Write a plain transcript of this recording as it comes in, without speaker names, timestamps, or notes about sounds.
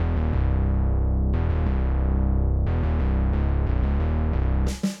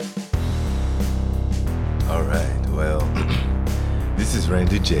This is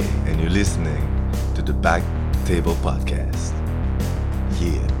Randy J, and you're listening to the Back Table Podcast.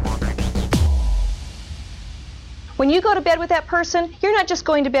 Yeah. When you go to bed with that person, you're not just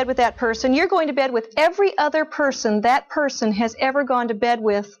going to bed with that person, you're going to bed with every other person that person has ever gone to bed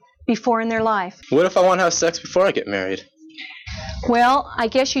with before in their life. What if I want to have sex before I get married? Well, I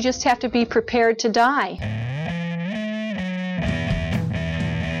guess you just have to be prepared to die.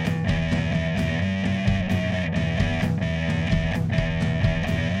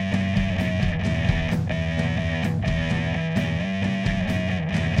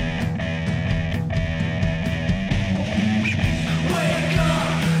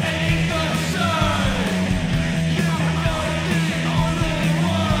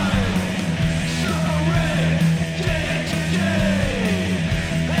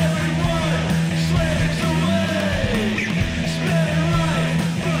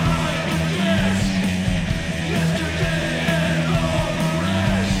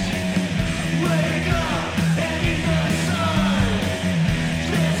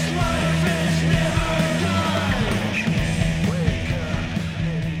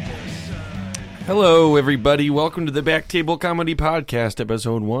 Hello, everybody. Welcome to the Back Table Comedy Podcast,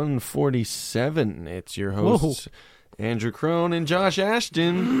 episode 147. It's your hosts, Andrew Crone and Josh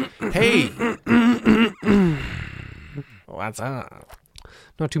Ashton. Hey. What's up?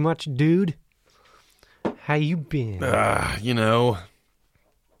 Not too much, dude. How you been? You know.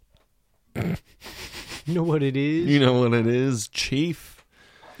 You know what it is? You know what it is, Chief.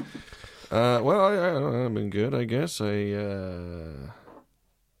 Well, I've been good, I guess.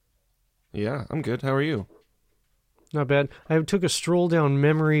 Yeah, I'm good. How are you? Not bad. I took a stroll down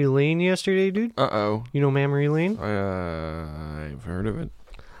memory lane yesterday, dude. Uh-oh. You know memory lane? I've heard of it.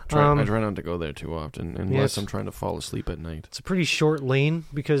 I try not to go there too often, unless I'm trying to fall asleep at night. It's a pretty short lane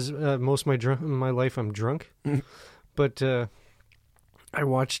because most of my life I'm drunk. But I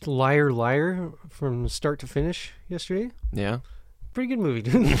watched Liar Liar from start to finish yesterday. Yeah? Pretty good movie,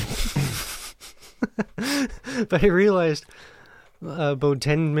 dude. But I realized about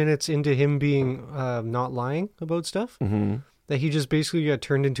 10 minutes into him being not lying about stuff, that he just basically got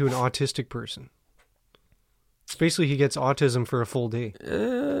turned into an autistic person. Basically, he gets autism for a full day.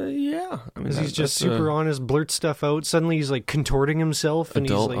 Yeah. I mean, he's just super honest, blurts stuff out. Suddenly, he's like contorting himself. And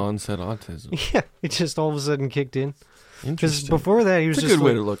adult he's like, onset autism. Yeah, it just all of a sudden kicked in. Because Interesting. before that, he was it's just a good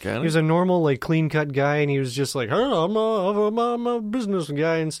way to look at it. He was a normal, like, clean-cut guy, and he was just like, oh, I'm a business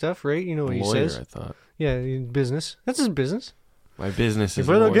guy and stuff, right? You know what he lawyer, says? I thought. Yeah, business. That's his business. My business is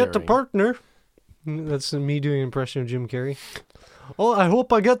you better lawyering. get the partner. That's me doing an impression of Jim Carrey. Oh, I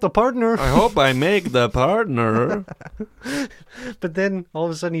hope I get the partner. I hope I make the partner. But then all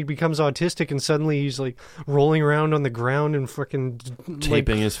of a sudden he becomes autistic, and suddenly he's like rolling around on the ground and fucking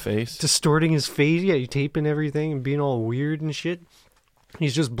taping his face, distorting his face. Yeah, he's taping everything and being all weird and shit.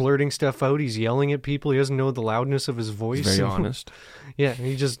 He's just blurting stuff out. He's yelling at people. He doesn't know the loudness of his voice. He's very honest. Yeah,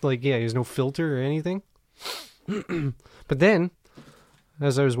 he just he has no filter or anything. But then,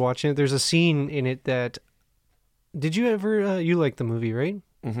 as I was watching it, there's a scene in it that... Did you ever... you like the movie, right?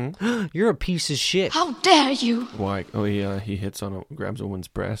 Mm-hmm. You're a piece of shit. How dare you? Why? Oh, he hits grabs a woman's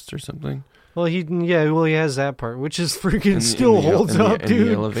breast or something? Well, he has that part, which is freaking still holds up, dude. In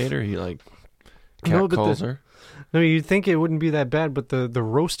the elevator, he catcalls her. No, you'd think it wouldn't be that bad, but the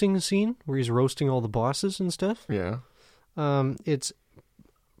roasting scene, where he's roasting all the bosses and stuff... Yeah. It's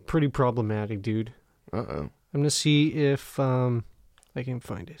pretty problematic, dude. Uh-oh. I'm going to see if I can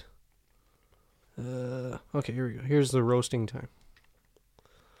find it. Okay, here we go. Here's the roasting time.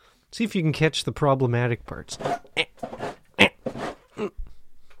 See if you can catch the problematic parts. Too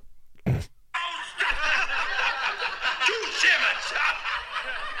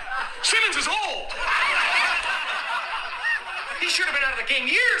Simmons is old. He should have been out of the game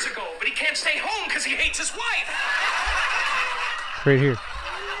years ago, but he can't stay home because he hates his wife. Right here.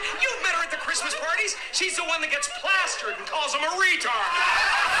 You've met her at the Christmas parties. She's the one that gets plastered and calls him a retard.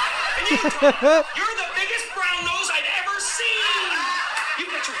 And you, Tom, you're the biggest brown nose I've ever seen. You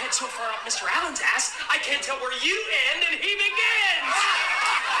got your head so far up Mr. Allen's ass, I can't tell where you end and he begins.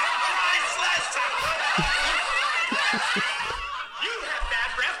 You have bad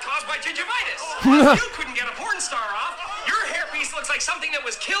breath caused by gingivitis. You couldn't get a porn star off. Your hairpiece looks like something that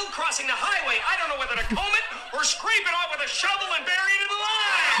was killed crossing the highway. I don't know whether to comb it or scrape it off with a shovel and bury it in the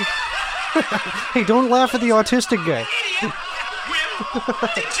line. Hey, don't laugh at the autistic guy. Idiot, wimp,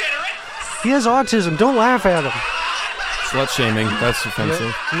 degenerate. He has autism. Don't laugh at him. Slut shaming. That's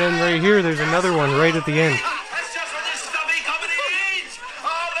offensive. And then right here, there's another one right at the end. That's just what this stubby company needs.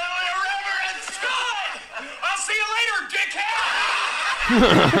 A little irreverence. Good. I'll see you later, dickhead.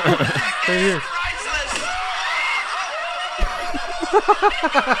 Right here. Priceless.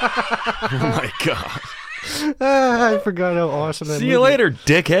 Oh my god. I forgot how awesome that See movie. you later,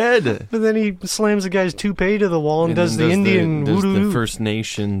 dickhead. But then he slams the guy's toupee to the wall and does the Indian does voodoo. the First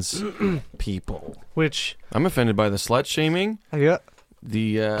Nations people. Which, I'm offended by the slut shaming, yeah,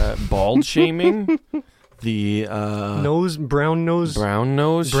 the bald shaming, the brown nose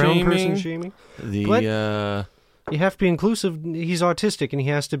shaming, person shaming. the You have to be inclusive. He's autistic and he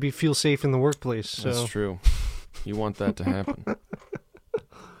has to feel safe in the workplace. So. That's true. You want that to happen.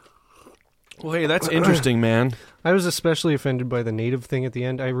 Well, hey, that's interesting, man. I was especially offended by the native thing at the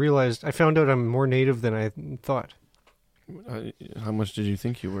end. I found out I'm more native than I thought. How much did you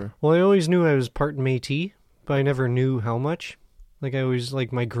think you were? Well, I always knew I was part Métis, but I never knew how much. Like, I always,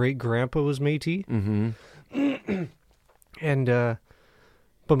 like, my great-grandpa was Métis. Mm-hmm. And,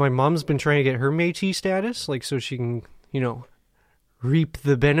 but my mom's been trying to get her Métis status, like, so she can, reap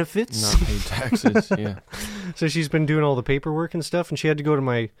the benefits. Not pay taxes, yeah. So she's been doing all the paperwork and stuff, and she had to go to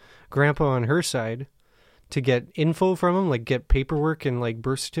my grandpa on her side to get info from him, like get paperwork and like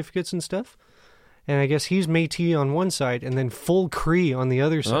birth certificates and stuff. And I guess he's Métis on one side and then full Cree on the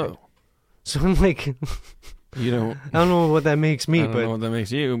other side. Oh. So I'm like, I don't know what that makes me, know what that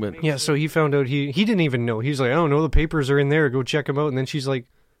makes you, but yeah. So he found out he didn't even know. He's like, I don't know, the papers are in there. Go check them out. And then she's like,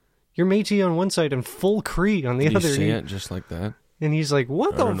 you're Métis on one side and full Cree on the did other. you say it just like that? And he's like,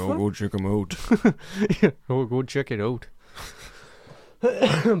 what the I don't know, fuck? go check them out. Yeah, go check it out.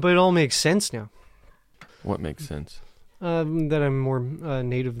 But it all makes sense now. What makes sense? That I'm more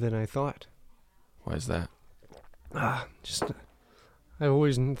native than I thought. Why is that? Just I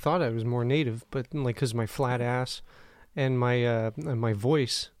always thought I was more native, but like because my flat ass and my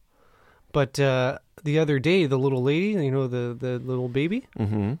voice. But the other day, the little lady, the little baby,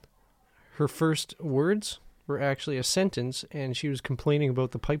 Mm-hmm. her first words were actually a sentence, and she was complaining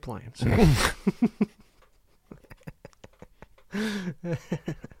about the pipeline. So,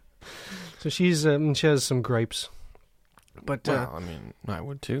 so she has some gripes. But Well, I mean, I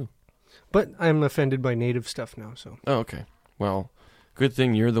would too. but I'm offended by native stuff now. So Oh, okay. Well, good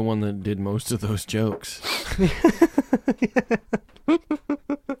thing you're the one that did most of those jokes.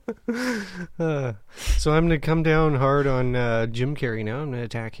 so I'm gonna come down hard on Jim Carrey now. I'm gonna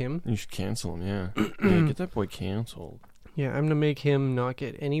attack him. You should cancel him, yeah. Yeah, get that boy canceled. Yeah, I'm gonna make him not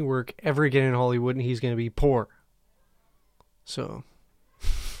get any work ever again in Hollywood, and he's gonna be poor. So,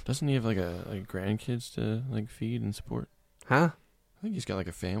 Doesn't he have like grandkids to like feed and support? huh? I think he's got like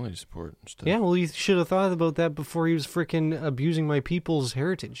a family to support and stuff. Yeah, well, he should have thought about that before he was freaking abusing my people's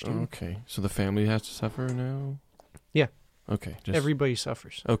heritage, dude. Okay, so the family has to suffer now? Yeah. Okay. Everybody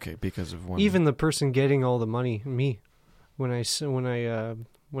suffers. Okay, because of one. Even the person getting all the money, me. When I sue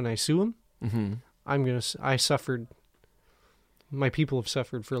him, Mm-hmm. I suffered. My people have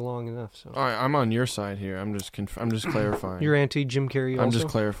suffered for long enough. So All right, I'm on your side here. I'm just clarifying. you're anti Jim Carrey. I'm also? just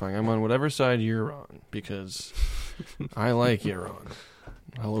clarifying. I'm on whatever side you're on because I like you're on.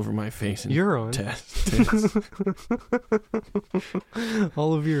 All over my face and You're on. tits.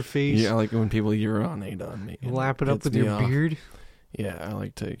 All over your face. Yeah, I like when people urinate on me. and Lap it up gets with me your off. beard. Yeah, I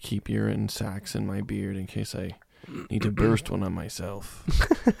like to keep urine sacs in my beard in case I need to burst one on myself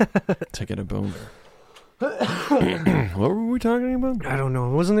to get a boner. What were we talking about? I don't know.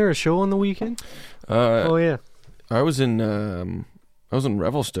 Wasn't there a show on the weekend? Oh yeah. I was in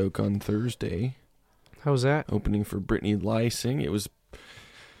Revelstoke on Thursday, How's that? opening for Brittany Lysing. It was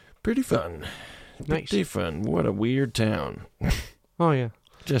pretty fun. Nice. Pretty fun. What a weird town. Oh yeah.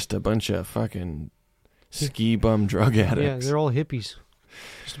 Just a bunch of fucking ski bum drug addicts. Yeah, they're all hippies.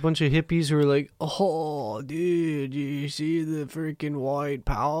 Just a bunch of hippies who are like, oh, dude, you see the freaking white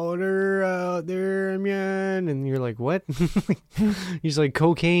powder out there, man? And you're like, what? He's like,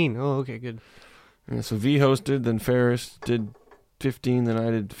 cocaine. Oh, okay, good. Yeah, so V hosted, then Ferris did 15, then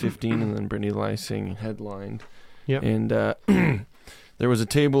I did 15, and then Brittany Lysing headlined. Yep. And there was a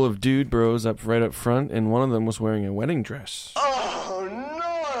table of dude bros right up front, and one of them was wearing a wedding dress. Oh,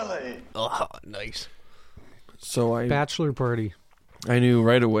 gnarly! Oh, nice. So Bachelor party. I knew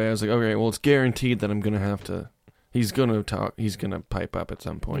right away. I was like, okay, well, it's guaranteed that I'm going to have to... He's going to talk. He's going to pipe up at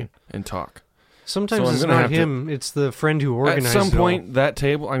some point and talk. Sometimes So I'm it's gonna not have to- him. It's the friend who organized At some it all. point, that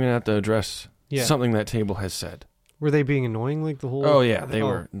table, I'm going to have to address Yeah. something that table has said. Were they being annoying like the whole... Oh, yeah, they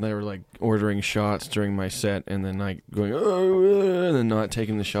were. They were, like, ordering shots during my set and then, like, going, oh, and then not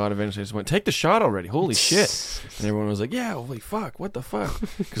taking the shot. Eventually, I just went, take the shot already. Holy shit. And everyone was like, yeah, holy fuck, what the fuck?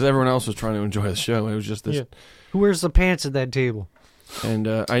 Because everyone else was trying to enjoy the show. It was just this... Yeah. Who wears the pants at that table? And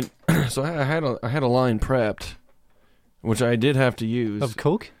I had a line prepped, which I did have to use. Of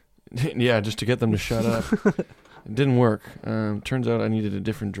Coke? Yeah, just to get them to shut up. It didn't work. Turns out I needed a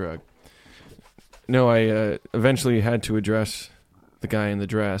different drug. No, I eventually had to address the guy in the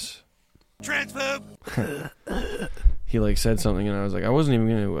dress. Transphobe. He like said something, and I was like, I wasn't even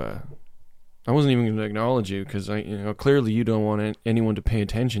going to acknowledge you because clearly you don't want anyone to pay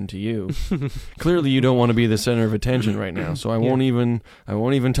attention to you. Clearly you don't want to be the center of attention right now. So I won't even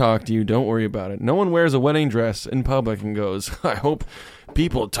talk to you. Don't worry about it. No one wears a wedding dress in public and goes, I hope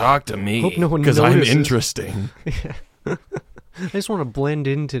people talk to me Hope no one because I'm notices." interesting. I just want to blend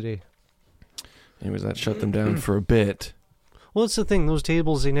in today. Anyways, that shut them down for a bit. Well, that's the thing. Those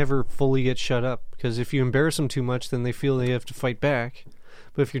tables, they never fully get shut up. Because if you embarrass them too much, then they feel they have to fight back.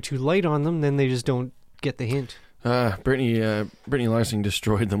 But if you're too light on them, then they just don't get the hint. Brittany Larsing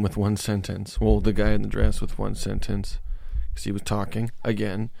destroyed them with one sentence. Well, the guy in the dress with one sentence. Because he was talking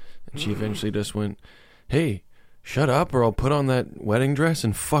again. And she eventually just went, hey, shut up or I'll put on that wedding dress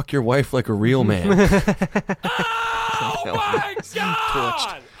and fuck your wife like a real man. Oh my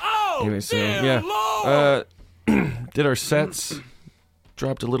God! Oh, Anyway, so, dear yeah. Lord! Did our sets.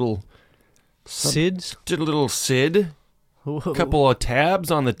 Dropped a little... SIDS? Did a little Sid. A couple of tabs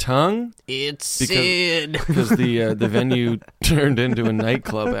on the tongue. It's Sid. Because the venue turned into a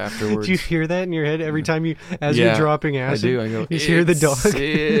nightclub afterwards. Do you hear that in your head every time you're dropping acid? I do. I go, you just hear the dog.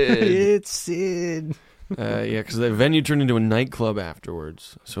 Sid. It's Sid. Yeah, because the venue turned into a nightclub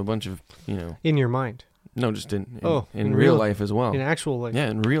afterwards. So a bunch of, In your mind. No, just in in real real life as well. In actual life. Yeah,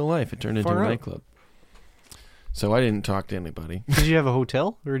 in real life, it turned into Far a out. nightclub. So I didn't talk to anybody. Did you have a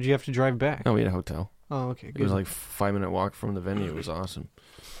hotel, or did you have to drive back? No, we had a hotel. Oh, okay, It good. was like 5-minute walk from the venue. It was awesome.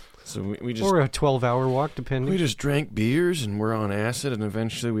 So we just Or a 12-hour walk, depending. we just drank beers and we're on acid, and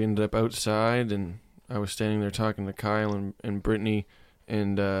eventually we ended up outside, and I was standing there talking to Kyle and Brittany,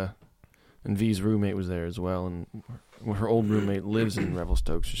 and V's roommate was there as well, and her old roommate lives in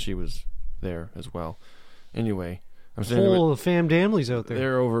Revelstoke, so she was there as well. Anyway, I'm standing there. Whole fam damlies out there.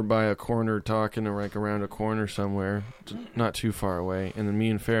 They're over by a corner talking, or like around a corner somewhere, not too far away. And then me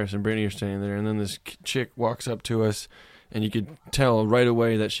and Ferris and Brittany are standing there, and then this chick walks up to us, and you could tell right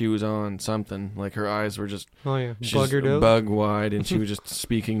away that she was on something. Like her eyes were just Buggered out. bug wide, and she was just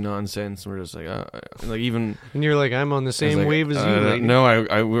speaking nonsense. And we're just like even. And you're like, I'm on the same wave as you, lady. No,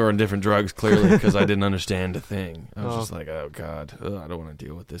 we were on different drugs clearly because I didn't understand a thing. I was just like, oh God, I don't want to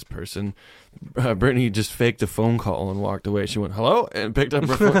deal with this person. Brittany just faked a phone call and walked away. She went, hello, and picked up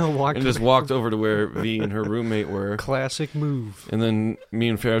her phone and just walked over to where V and her roommate were. Classic move. And then me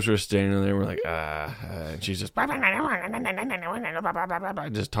and Ferris were standing there. We're like, and she's just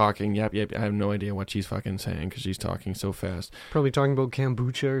talking. Yep. I have no idea what she's fucking saying because she's talking so fast. Probably talking about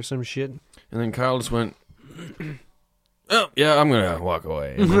kombucha or some shit. And then Kyle just went, oh, yeah, I'm going to walk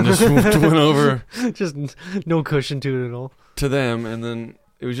away. And then just went over Just no cushion to it at all. to them. And then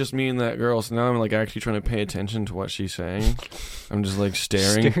it was just me and that girl. So now I'm like actually trying to pay attention to what she's saying. I'm just like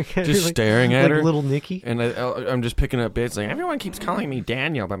staring at her. Little Nicky. And I'm just picking up bits like, everyone keeps calling me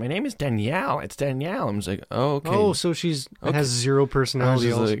Daniel, but my name is Danielle. It's Danielle. I'm just like, oh, okay. Oh, so has zero I was personality.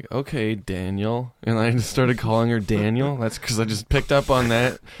 just Also. like, okay, Daniel. And I just started calling her Daniel. That's because I just picked up on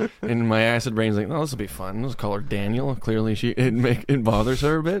that. And my acid brain's like, no, this will be fun. Let's call her Daniel. Clearly it bothers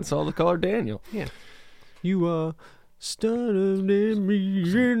her a bit, so I'll just call her Daniel. Yeah. You stunned in me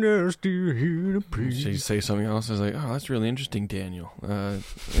and I still hear the praise. She'd say something else. I was like, oh, that's really interesting, Daniel.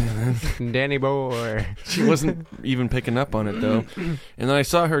 Danny boy. She wasn't even picking up on it, though. And then I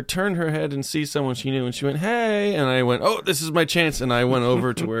saw her turn her head and see someone she knew, and she went, hey. And I went, oh, this is my chance. And I went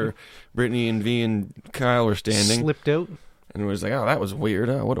over to where Brittany and V and Kyle were standing. Slipped out. And was like, oh, that was weird.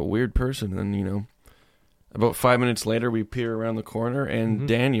 Oh, what a weird person. And then, about 5 minutes later, we peer around the corner, and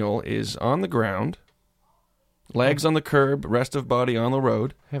Daniel is on the ground, legs on the curb, rest of body on the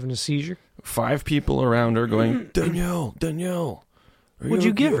road. Having a seizure. 5 people around her going, Danielle. What'd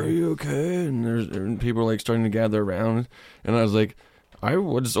you give her? Are you okay? And people are like starting to gather around. And I was like, I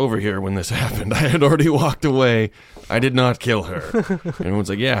was over here when this happened. I had already walked away. I did not kill her. And everyone's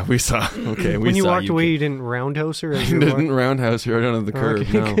like, yeah, we saw. Okay, we saw. When you walked away, you didn't roundhouse her? I didn't roundhouse her right on the curb,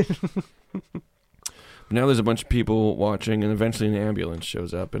 Okay. no. But now there's a bunch of people watching, and eventually an ambulance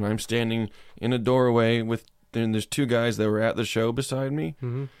shows up. And I'm standing in a doorway and there's 2 guys that were at the show beside me.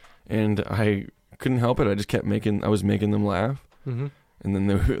 Mm-hmm. And I couldn't help it. I just kept I was making them laugh. Mm-hmm. And then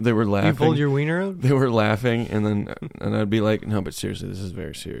they were laughing. You pulled your wiener out? They were laughing, and I'd be like, no, but seriously, this is a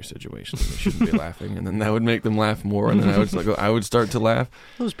very serious situation. They shouldn't be laughing. And then that would make them laugh more, and then I would start to laugh.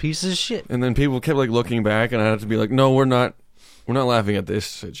 Those pieces of shit. And then people kept like looking back, and I'd have to be like, no, we're not laughing at this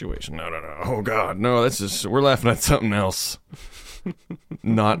situation. No. Oh God, no, we're laughing at something else.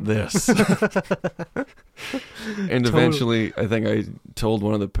 Not this. And eventually, I think I told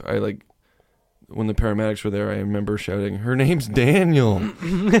one of when the paramedics were there, I remember shouting, "Her name's Daniel."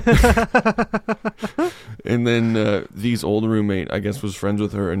 And then V's old roommate, I guess, was friends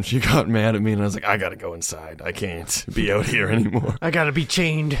with her, and she got mad at me, and I was like, "I gotta go inside. I can't be out here anymore. I gotta be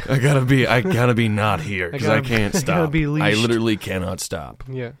chained. I gotta be not here because I can't I gotta stop. be I leashed." literally cannot stop."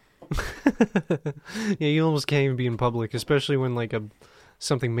 Yeah. Yeah, you almost can't even be in public, especially when like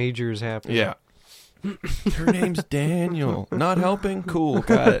something major is happening. Yeah. Her name's Daniel. Not helping? Cool.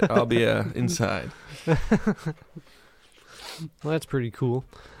 Got it. I'll be inside. Well, that's pretty cool.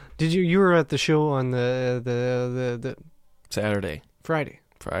 Did you were at the show on the Saturday. Friday,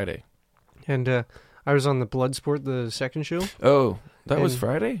 And I was on the Bloodsport, the second show. oh, that was And-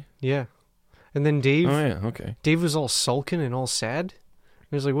 Friday? Yeah. And then Dave Oh, yeah. Okay. Dave was all sulking and all sad.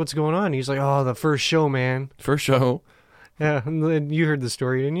 He was like, "What's going on?" He's like, "Oh, the first show, man." First show. Yeah, and then you heard the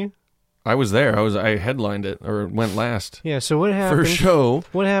story, didn't you? I was there. I headlined it, or went last. Yeah, so what happened? First show.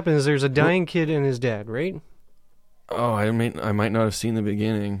 What happened is there's a dying kid and his dad, right? Oh, I might not have seen the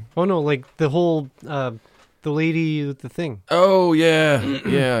beginning. Oh no, like the whole the lady with the thing. Oh, yeah.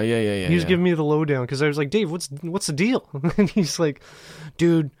 Yeah. He was giving me the lowdown because I was like, "Dave, what's the deal?" And he's like,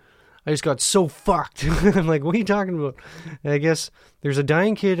 "Dude, I just got so fucked." I'm like, "What are you talking about?" And I guess there's a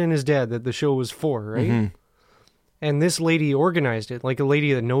dying kid and his dad that the show was for, right? Mm-hmm. And this lady organized it, like a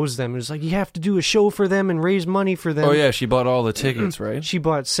lady that knows them. It was like, you have to do a show for them and raise money for them. Oh, yeah. She bought all the tickets, right? She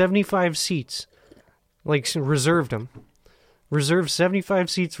bought 75 seats, like reserved them. Reserved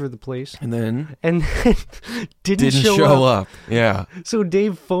 75 seats for the place. And then And then didn't show up. Yeah. So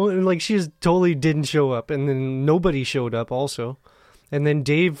Dave phoned, like she just totally didn't show up. And then nobody showed up also. And then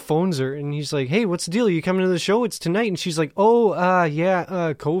Dave phones her and he's like, "Hey, what's the deal? You coming to the show? It's tonight." And she's like, "Oh,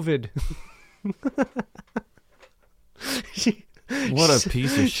 COVID." What a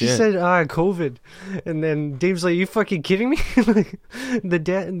piece of She shit. said, COVID. And then Dave's like, "You fucking kidding me?" Like,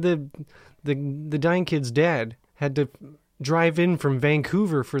 the dying kid's dad had to drive in from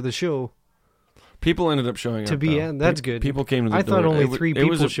Vancouver for the show. People ended up showing To up. be though. in, that's good. People came to the I door. thought only It wa- 3 it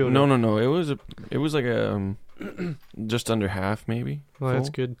was people a- showed no, up. No. It was like a just under half, maybe. Well, that's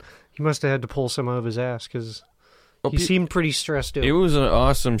full. good. He must have had to pull some out of his ass because Oh, he seemed pretty stressed out. It was an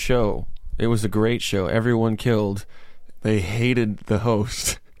awesome show. It was a great show. Everyone killed. They hated the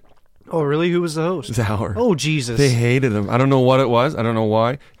host, Oh, really? Who was the host? Zauer. Oh, Jesus. They hated him. I don't know what it was. I don't know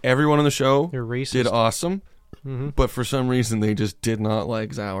why. Everyone on the show They're racist. did awesome, Mm-hmm. but for some reason they just did not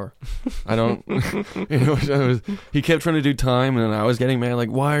like Zauer. I don't. He kept trying to do time, and I was getting mad. Like,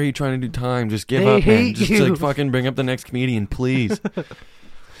 why are you trying to do time? Just give They up, man. hate Just you. like fucking bring up the next comedian, please.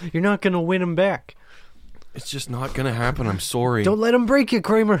 You're not going to win him back. It's just not gonna happen. I'm sorry. Don't let him break you,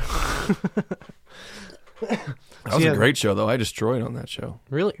 Kramer. That was a great show, though. I destroyed on that show.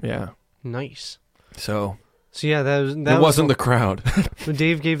 Really? Yeah. Nice. So So yeah, that was it wasn't the crowd. when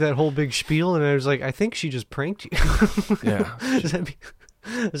Dave gave that whole big spiel, and I was like, I think she just pranked you. Yeah.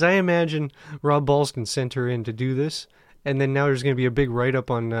 As I imagine, Rob Balskin sent her in to do this, and then now there's going to be a big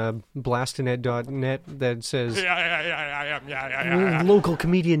write-up on blastinet.net that says, "Local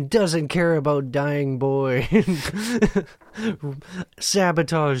comedian doesn't care about dying boy.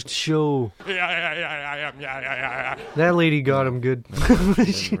 Sabotaged show." That lady got him good.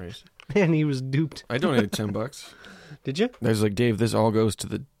 Man, he was duped. I donated $10. Did you? I was like, "Dave, this all goes to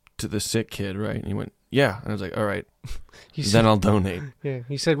the sick kid, right?" And he went, "Yeah." And I was like, "All right, He then said, I'll donate." yeah.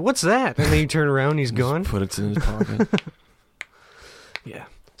 He said, "What's that?" And then you turn around, he's gone. Put it in his pocket. Yeah.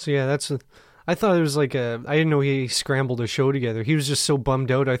 So yeah, I thought it was like I didn't know he scrambled a show together. He was just so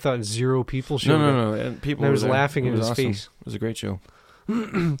bummed out. I thought 0 people showed up. No. And people And I were was there. laughing It in was his awesome. face. It was a great show.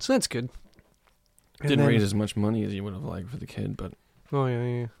 So that's good. And Didn't then- raise as much money as you would have liked for the kid, but Oh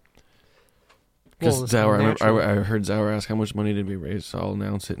yeah. because Well, it's Zauer, natural. I heard Zauer ask how much money did we raise, so I'll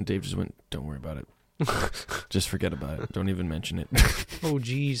announce it, and Dave just went, "Don't worry about it. Just forget about it. Don't even mention it." Oh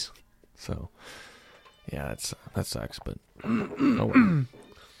jeez. So, yeah, that sucks, but oh well.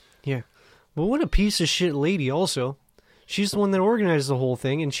 Yeah. Well, what a piece of shit lady. Also, she's the one that organized the whole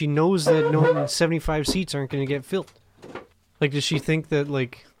thing, and she knows that no 75 seats aren't going to get filled. Like, does she think that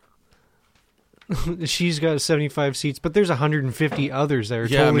like she's got 75 seats, but there's 150 others that are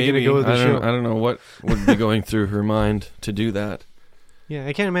totally going to go to the show? I don't know what would be going through her mind to do that. Yeah,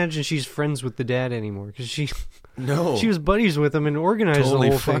 I can't imagine she's friends with the dad anymore because she No, was buddies with him and organized totally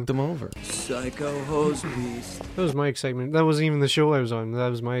the whole fucked thing. him over. Psycho hose beast. That was my excitement. That wasn't even the show I was on. That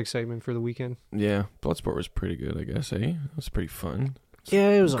was my excitement for the weekend. Yeah, Bloodsport was pretty good, I guess. It was pretty fun. Yeah,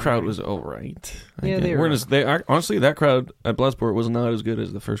 it was. The crowd was all right. Yeah, they were. Honestly, that crowd at Bloodsport was not as good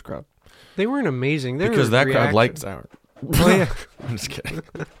as the first crowd They weren't amazing. They because were that crowd reactive. liked Zauer. Oh yeah. I'm just kidding.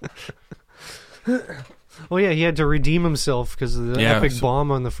 Oh yeah, he had to redeem himself because of the Yeah, epic so-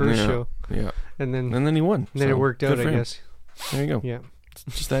 bomb on the first yeah. show. Yeah. And then he won. it So, worked good out, for I him. guess. There you go. Yeah.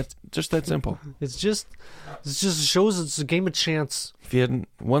 Just that simple. It just shows it's a game of chance. If he hadn't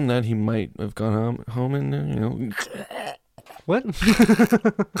won that, he might have gone home and What?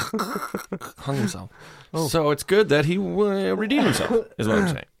 hung himself. Oh. So it's good that he redeemed himself. Is what I'm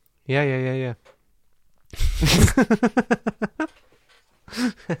saying. Yeah.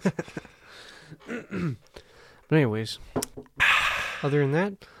 But anyways, other than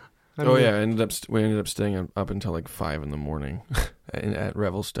that, We ended up staying up until like 5 a.m. at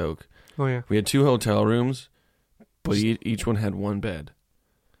Revelstoke. Oh yeah. We had 2 hotel rooms, but each one had 1 bed.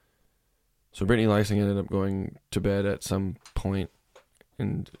 So Brittany Lysing ended up going to bed at some point,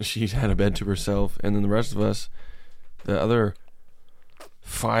 and she had a bed to herself. And then the rest of us, the other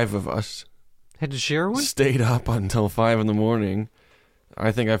 5 of us, Had to share one? stayed up until 5 a.m.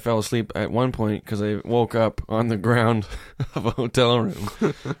 I think I fell asleep at one point because I woke up on the ground of a hotel room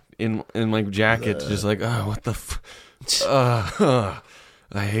in my jacket, just like, oh, what the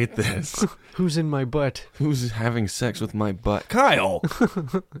I hate this. Who's in my butt? Who's having sex with my butt? Kyle!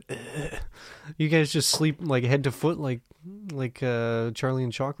 You guys just sleep like head to foot like Charlie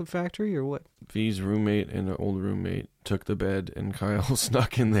and Chocolate Factory or what? V's roommate and an old roommate took the bed, and Kyle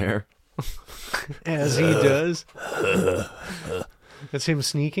snuck in there. As he does. That's him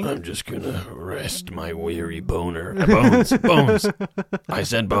sneaking? I'm just gonna rest my weary boner. Bones. I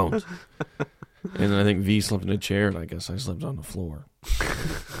said bones. And then I think V slept in a chair, and I guess I slept on the floor.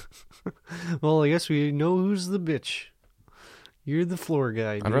 Well, I guess we know who's the bitch. You're the floor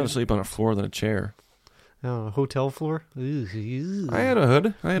guy. I'd rather sleep on a floor than a chair. Oh, a hotel floor? I had a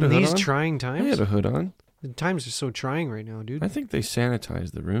hood. In hood these on. trying I times? had a hood on. The times are so trying right now, dude. I think they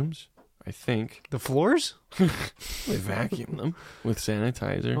sanitize the rooms. I think. The floors? They vacuum them with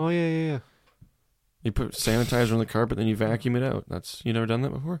sanitizer. Oh, yeah. You put sanitizer on the carpet, then you vacuum it out. You never done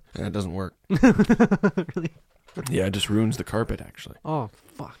that before? Yeah, it doesn't work. Really? Yeah, it just ruins the carpet, actually. Oh,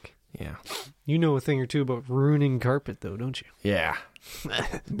 fuck. Yeah. You know a thing or two about ruining carpet, though, don't you? Yeah.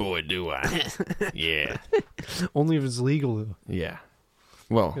 Boy, do I. Yeah. Only if it's legal, though. Yeah.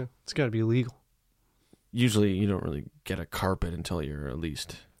 Well, Yeah, it's got to be legal. usually you don't really get a carpet until you're at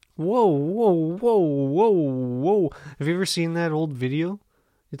least... Whoa. Have you ever seen that old video?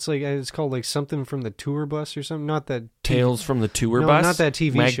 It's called like something from the tour bus or something. Not that Tales from the Tour No, Bus? not that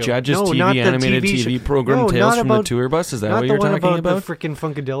TV Mike show. Judge's No, TV not the animated TV TV program, No, Tales not from the about- Tour Bus? Is that not what the you're one talking about? The freaking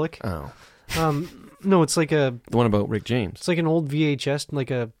Funkadelic. Oh. No, it's like The one about Rick James. it's like an old VHS,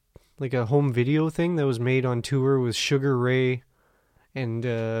 like a home video thing that was made on tour with Sugar Ray and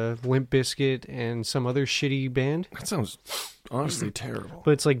Limp Bizkit and some other shitty band. That sounds honestly terrible.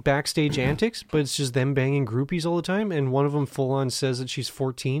 But it's like backstage antics, but it's just them banging groupies all the time, and one of them full on says that she's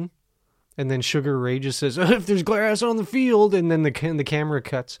 14. And then Sugar Ray just says, "If there's grass on the field," and then the camera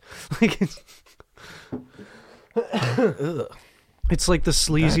cuts. Like it's like the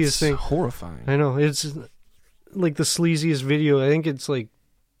sleaziest That's thing. horrifying. I know, it's like the sleaziest video. I think it's like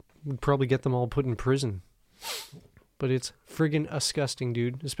would probably get them all put in prison. But it's friggin' disgusting,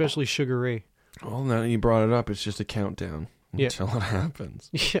 dude. Especially Sugar Ray. Well, now that you brought it up, it's just a countdown Yeah. until it happens.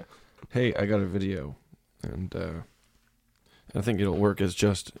 Yeah. Hey, I got a video, and I think it'll work as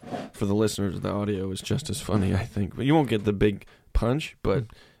just for the listeners. The audio is just as funny, I think, but you won't get the big punch, but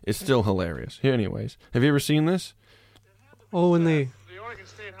it's still hilarious. Here, anyways, have you ever seen this? Oh, and they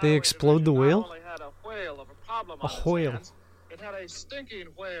explode the whale? A whale. It had a stinking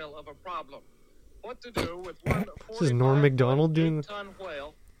whale of a problem. What to do with one This is Norm Macdonald doing the- 8-ton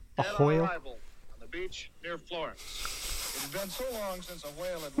whale A dead whale? on arrival on the beach near Florence. It had been so long since a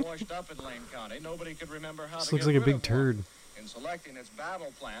whale had washed up in Lane County, nobody could remember how This to looks get like a rid big of turd. one. In selecting its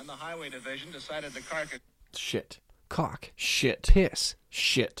battle plan, the Highway Division decided the carcass Shit. Cock. Shit. Piss.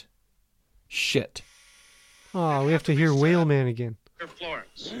 Shit. Shit. Oh, we have to hear Whale Man again. near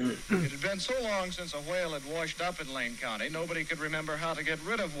Florence. It had been so long since a whale had washed up in Lane County, nobody could remember how to get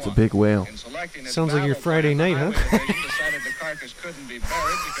rid of one. It's a big whale. In selecting its Sounds like your battle Friday plan, night, the huh? Highway Division decided the carcass couldn't be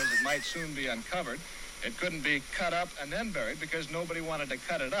buried because it might soon be uncovered. It couldn't be cut up and then buried because nobody wanted to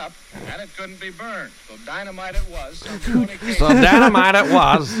cut it up, and it couldn't be burned. So dynamite it was. So dynamite it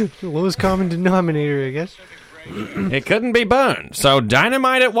was. Lowest common denominator, I guess. It couldn't be burned, so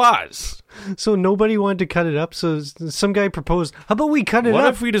dynamite it was. So nobody wanted to cut it up, so some guy proposed, how about we cut it What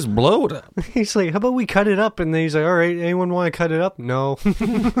up? if we just blow it up? He's like, how about we cut it up? And then he's like, all right, anyone want to cut it up? No.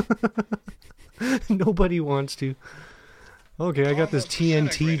 Nobody wants to. Okay, I got this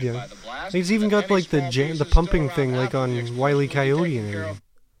TNT down. He's even got like the pumping thing like on Wile E. Coyote and everything.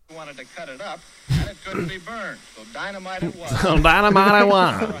 Wanted to cut it up, and it couldn't be burned. So dynamite it was. So dynamite it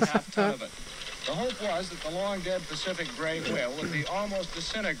was. A half ton of it. The hope was that the long-dead Pacific gray whale would be almost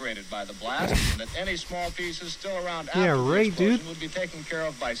disintegrated by the blast, and that any small pieces still around after Yeah, the right, explosion dude. would be taken care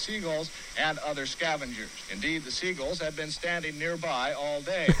of by seagulls and other scavengers. Indeed, the seagulls had been standing nearby all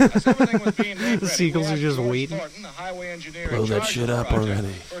day. As everything was being made The ready, seagulls we are asked just George waiting. Thornton, the highway engineer Blow in that charge shit of the up project,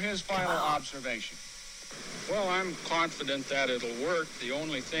 already. for his final observation. Well, I'm confident that it'll work. The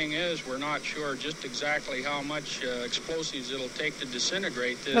only thing is we're not sure just exactly how much explosives it'll take to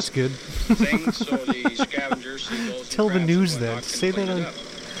disintegrate this That's good. thing, so the scavengers, seagulls, and Tell the crabs news and that. whatnot can Say clean that it on- up.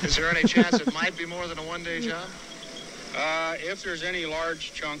 Is there any chance it might be more than a one-day job? If there's any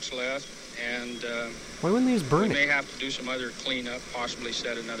large chunks left, and Why wouldn't they just burn we may it? have to do some other cleanup, possibly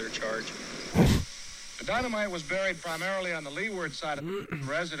set another charge. The dynamite was buried primarily on the leeward side of the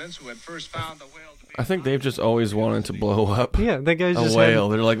residents who had first found the whale to be... I think they've just always wanted to blow up Yeah, that guy's a just whale.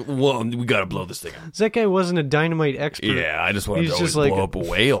 They're like, whoa, we gotta blow this thing up. That guy wasn't a dynamite expert. Yeah, I just wanted He's to just always like- blow up a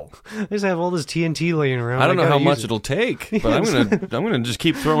whale. I just have all this TNT laying around. I don't know gotta how use much it. it'll take, but I'm gonna just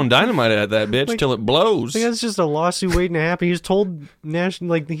keep throwing dynamite at that bitch Like- till it blows. I think that's just a lawsuit waiting to happen. He told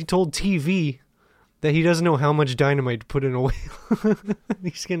he told TV that he doesn't know how much dynamite to put in a whale.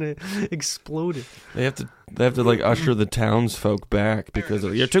 He's gonna explode it. They have to like usher the townsfolk back because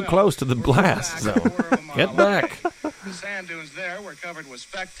you're too close to the blast zone. Get back. The sand dunes there were covered with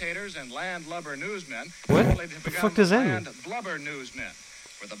spectators and landlubber newsmen. What? Actually, they've The become fuck does that mean? Landlubber newsmen.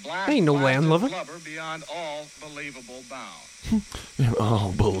 For the blast Ain't no blasted landlubber. blubber beyond all believable bounds.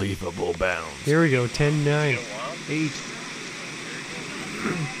 Oh, believable bounds. Here we go. 10, 9, 8.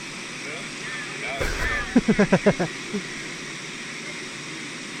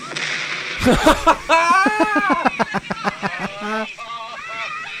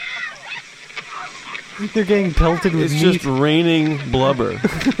 They're getting pelted with It's meat. just raining blubber.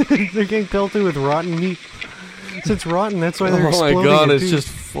 They're getting pelted with rotten meat. It's rotten. That's why they're Oh my exploding. god, it, it's too. just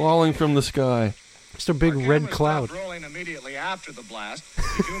falling from the sky. just a big Our red camera cloud. stopped rolling immediately after the blast.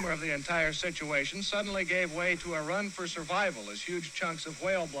 The humor of the entire situation suddenly gave way to a run for survival as huge chunks of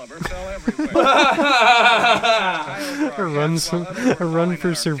whale blubber fell everywhere. A run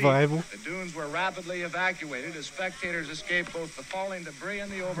for survival. The dunes were rapidly evacuated as spectators escaped both the falling debris and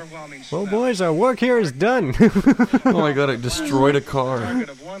the overwhelming smell. Well, boys, our work here is done. Oh my god, it destroyed a car. Target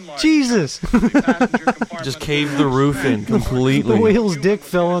of one large Jesus! chunk, the passenger compartment Just caved the roof in The completely. whale's dick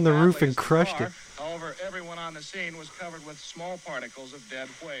fell on the roof and crushed it. However, everyone on the scene was covered with small particles of dead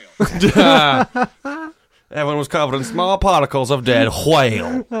whale. Everyone was covered in small particles of dead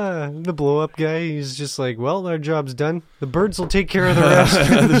whale. The blow-up guy, he's just like, well, our job's done. The birds will take care of the rest.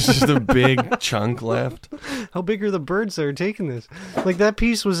 There's just a big chunk left. How big are the birds that are taking this? Like, that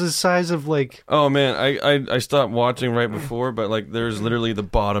piece was the size of, like... Oh man, I stopped watching right before, but like there's literally the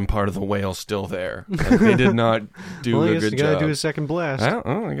bottom part of the whale still there. Like, they did not do well, I a guess good you gotta job. do a second blast.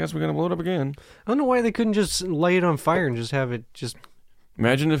 I guess we're gonna blow it up again. I don't know why they couldn't just light it on fire and just have it just...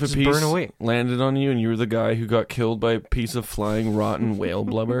 Imagine if a Just piece burn away. landed on you and you were the guy who got killed by a piece of flying rotten whale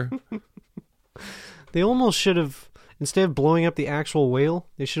blubber. They almost should have, instead of blowing up the actual whale,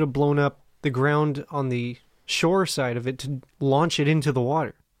 they should have blown up the ground on the shore side of it to launch it into the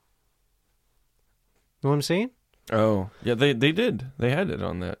water. Know what I'm saying? Oh, yeah, they did. They had it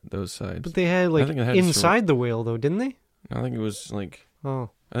on those sides. But they had, I like, think it had inside the whale, though, didn't they? I think it was like...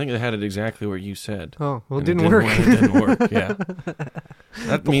 Oh. I think they had it exactly where you said. Oh, well, it And didn't work. It didn't work, yeah.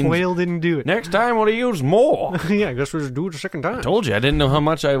 That The means whale didn't do it. next time we'll use more. Yeah, I guess we'll just do it a second time. I told you, I didn't know how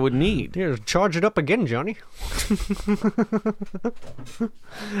much I would need. Here, charge it up again, Johnny.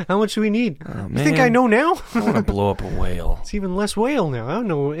 How much do we need? Oh, You think I man. know now? I want to blow up a whale. It's even less whale now. I don't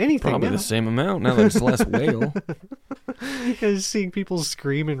know anything Probably now. the same amount now that it's less whale. Just seeing people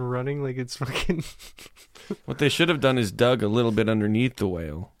scream and running like it's fucking... What they should have done is dug a little bit underneath the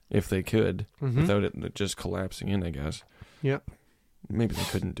whale, if they could, Mhm. without it just collapsing in, I guess. Yeah. Maybe they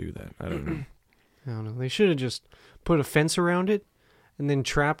couldn't do that. I don't know. I don't know. They should have just put a fence around it and then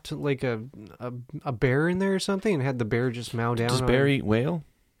trapped like a bear in there or something and had the bear just mow down. Does on bear it. eat whale?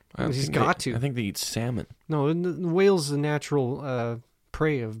 I don't He's think got they- to. I think they eat salmon. No, the whale's the natural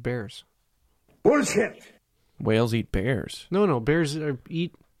prey of bears. Bullshit. Whales eat bears. No, bears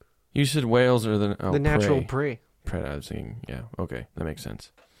eat You said whales are the the natural prey. I was thinking, yeah, okay, that makes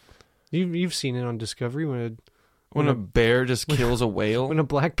sense. You've seen it on Discovery When a bear just kills a whale. when a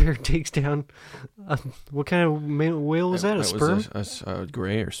black bear takes down what kind of whale was that? A sperm? Was a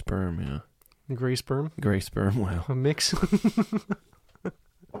gray or sperm, yeah. A gray sperm? Gray sperm whale. A mix?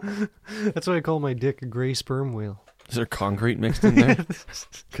 That's what I call my dick, a gray sperm whale. Is there concrete mixed in there?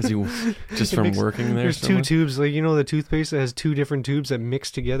 Because just from working there. There's two tubes, like you know the toothpaste that has two different tubes that mix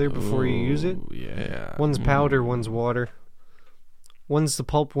together before you use it. Yeah. One's powder, one's water. One's the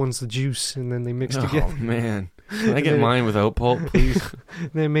pulp, one's the juice, and then they mix together. Oh, man. Can I get mine without pulp, please?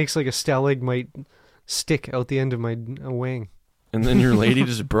 And then it makes like a stalagmite stick out the end of my wang. And then your lady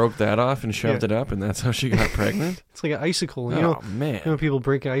just broke that off and shoved it up, and that's how she got pregnant? It's like an icicle. Man. You know when people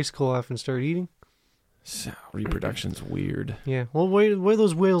break an icicle off and start eating? So, reproduction's weird. Yeah. Well, why are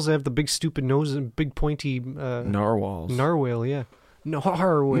those whales that have the big stupid noses and big pointy... narwhals. Narwhal, yeah.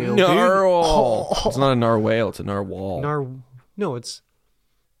 Narwhal. Narwhal. Oh. It's not a narwhal, it's a narwhal. No, it's...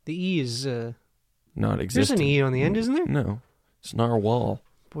 The E is... not existent. There's an E on the end, isn't there? No. It's narwhal.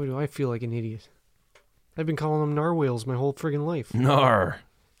 Boy, do I feel like an idiot. I've been calling them narwhals my whole friggin' life. Nar.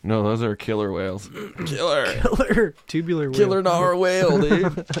 No, those are killer whales. Killer. Tubular whale. Killer narwhal,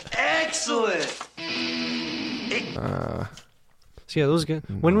 dude. Excellent. So yeah, those guys.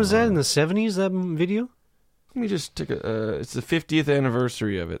 When was that? In the 70s, that video? Let me just take it's the 50th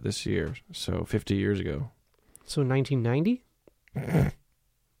anniversary of it this year. So 50 years ago. So 1990?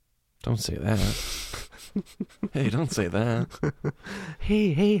 Don't say that. Hey, don't say that.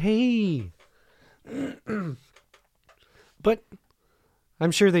 Hey. But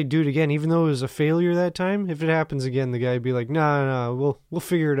I'm sure they'd do it again, even though it was a failure that time. If it happens again, the guy would be like, nah, we'll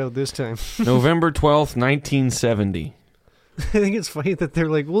figure it out this time. November 12th, 1970. I think it's funny that they're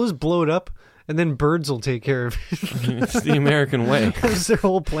like, we'll just blow it up, and then birds will take care of it. It's the American way. That's their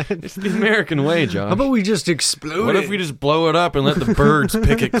whole plan. It's the American way, John. How about we just explode What it? if we just blow it up and let the birds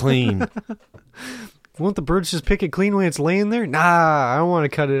pick it clean? Won't the birds just pick it clean when it's laying there? Nah, I don't want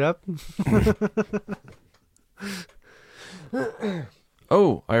to cut it up.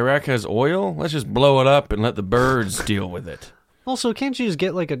 Oh, Iraq has oil? Let's just blow it up and let the birds deal with it. Also, can't you just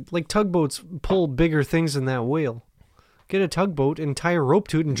get like tugboats pull bigger things than that whale? Get a tugboat and tie a rope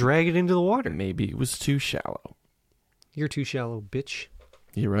to it and drag it into the water. Maybe it was too shallow. You're too shallow, bitch.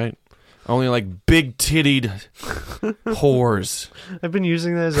 You're right. Only like big-tittied whores. I've been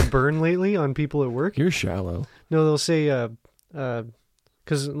using that as a burn lately on people at work. You're shallow. No, they'll say,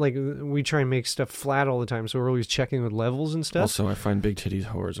 because like we try and make stuff flat all the time, so we're always checking with levels and stuff. Also, I find big-tittied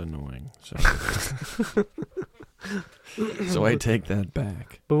whores annoying. So I take that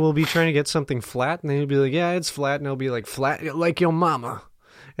back. But we'll be trying to get something flat, and they'll be like, yeah, it's flat, and I'll be like, flat like your mama.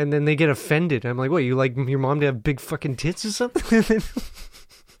 And then they get offended. I'm like, what, you like your mom to have big fucking tits or something?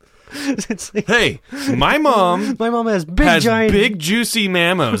 It's like, hey, my mom has giant, big juicy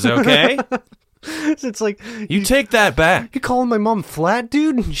mammos, okay? It's like, you take that back. You calling my mom flat,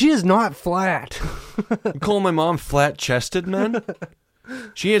 dude? She is not flat. You calling my mom flat-chested, man?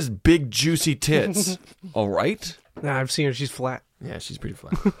 She has big juicy tits. All right? Nah, I've seen her. She's flat. Yeah, she's pretty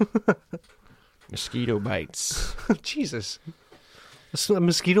flat. Mosquito bites. Jesus. A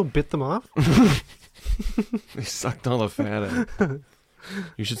mosquito bit them off? They sucked all the fat out.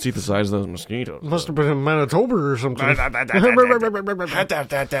 You should see the size of those mosquitoes. Must have been in Manitoba or something.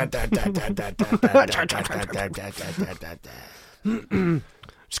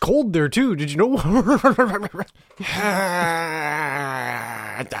 It's cold there too. Did you know?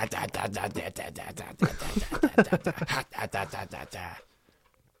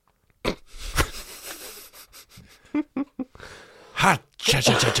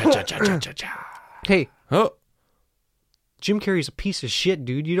 Hey. Oh. Jim Carrey's a piece of shit,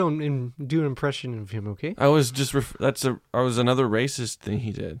 dude. You don't do an impression of him, okay? I was just I was another racist thing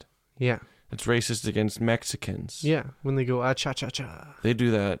he did. Yeah. It's racist against Mexicans. Yeah, when they go cha cha cha. They do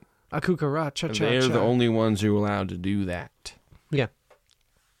that. Akukara cha cha. They're the only ones who are allowed to do that. Yeah.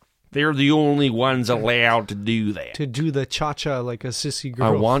 They're the only ones allowed to do that. To do the cha cha like a sissy girl. I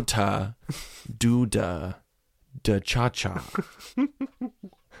want to do the cha cha.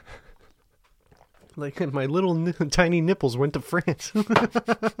 Like my little tiny nipples went to France.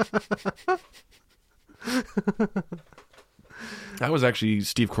 That was actually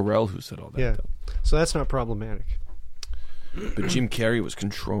Steve Carell who said all that. Yeah. Though. So that's not problematic. But Jim Carrey was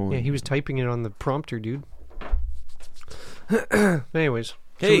controlling. Yeah, he was typing it on the prompter, dude. Anyways.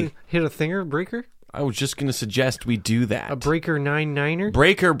 Hey. So hit a thinger, breaker? I was just going to suggest we do that. A breaker 9-9er?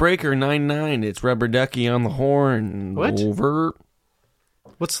 Breaker 9-9. It's Rubber Ducky on the horn. What? Over.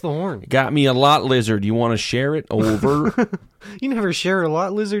 What's the horn? Got me a lot lizard. You want to share it? Over. You never share a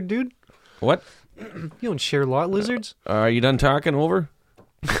lot lizard, dude. What? You don't share lot lizards? Are you done talking? Over.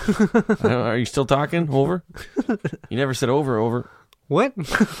 Are you still talking? Over. You never said over. What?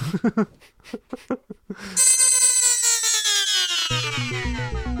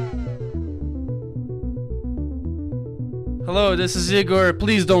 Hello, this is Igor.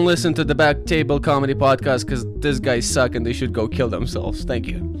 Please don't listen to the Back Table Comedy Podcast because these guys suck and they should go kill themselves. Thank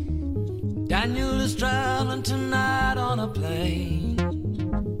you. Daniel is traveling tonight on a plane.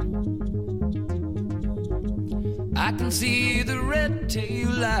 I can see the red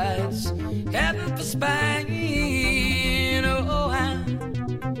tail lights heading for Spain. Oh,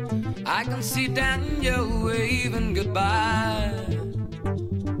 I can see Daniel waving goodbye.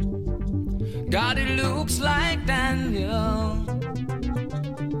 God, it looks like Daniel.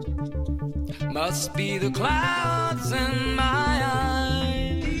 Must be the clouds in my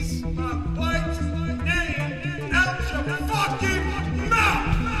eyes. Keep my wife's name out your fucking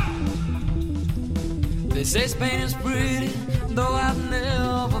mouth! They say Spain is pretty, though I've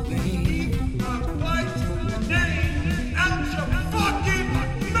never been. Keep my wife's name out your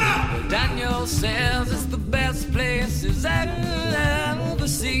fucking mouth! Daniel says it's the best place he's ever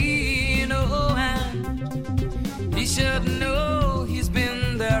seen. Oh, and he should know he's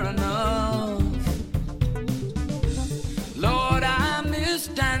been there enough. Lord, I miss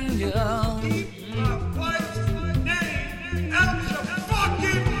Daniel. Keep my wife's name out your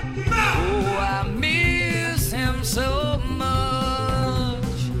fucking mouth! Oh, I miss him so much.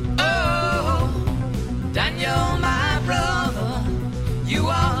 Oh, Daniel, my brother, you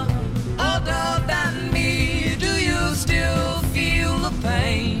are older than me. Do you still feel the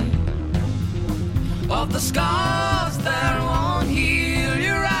pain of the scars that won't heal?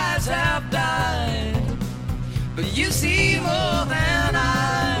 Your eyes have died, but you see more than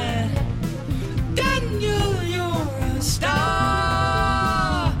I. Daniel, you're a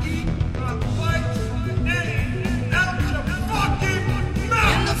star. Keep my wife's name out your fucking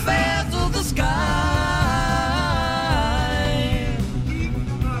mouth! In the face of the sky. Keep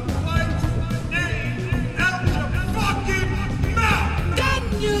my wife's name out your fucking mouth!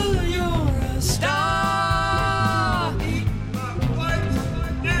 Daniel, you're a star. Keep my wife's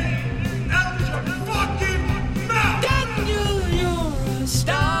name out your fucking mouth! Daniel, you're a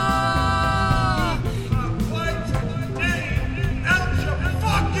star. My wife's name out your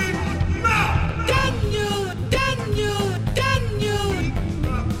fucking mouth! Daniel, Daniel, Daniel.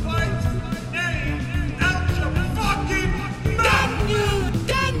 My wife's name out your fucking mouth! Daniel,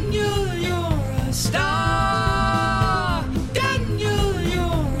 Daniel, you're a star. Daniel,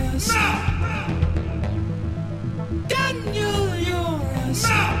 you're a star. Daniel, you're a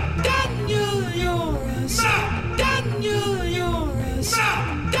star. Daniel, you're a star. Daniel, you're a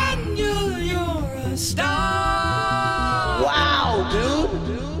star. Daniel, you're a star. Wow,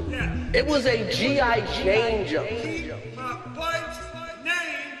 dude. It was a G.I. Jane jump. Keep my wife's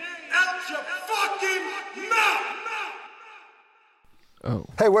name out your fucking mouth! Oh.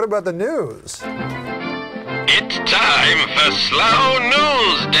 Hey, what about the news? It's time for Slow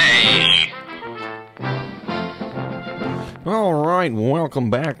News Day. All right, welcome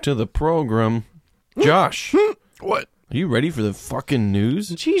back to the program. Josh. What? Are you ready for the fucking news?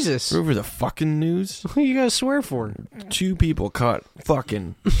 Jesus. Ready for the fucking news? What you gotta swear for? 2 people caught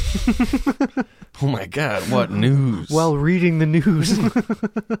fucking. Oh my god, what news? While reading the news.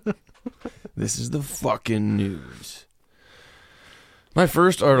 This is the fucking news. My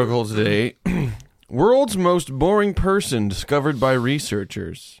first article today. World's most boring person discovered by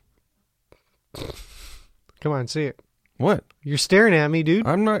researchers. Come on, say it. What? You're staring at me, dude.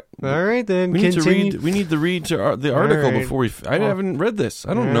 I'm not. All right, then. We need continue. to read. We need to read the article All right. before we. I haven't read this.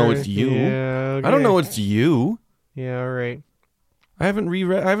 I don't know it's you. Yeah, okay. I don't know it's you. Yeah, all right. I haven't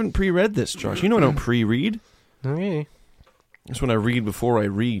reread. I haven't pre-read this, Josh. You know I don't pre-read. Okay. That's when I read before I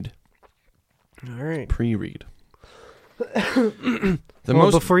read. All right. Pre-read.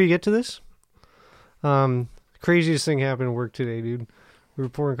 Before you get to this, craziest thing happened at work today, dude. We were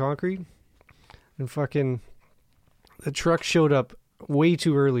pouring concrete, and fucking the truck showed up way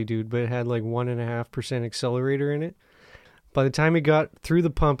too early, dude. But it had like 1.5% accelerator in it. By the time it got through the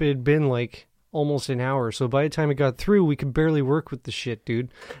pump, it had been like almost an hour. So by the time it got through, we could barely work with the shit,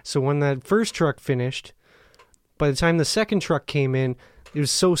 dude. So when that first truck finished, by the time the second truck came in, it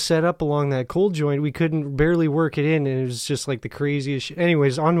was so set up along that cold joint, we couldn't barely work it in, and it was just like the craziest shit.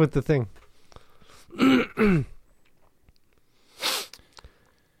 Anyways, on with the thing. The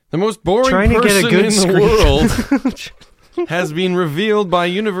most boring Trying to person get a good in the world has been revealed by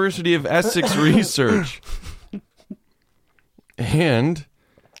University of Essex Research. And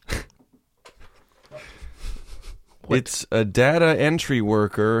it's a data entry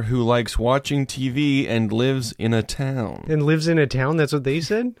worker who likes watching TV and lives in a town. And lives in a town? That's what they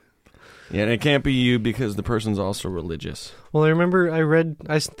said? Yeah, and it can't be you because the person's also religious. Well, I remember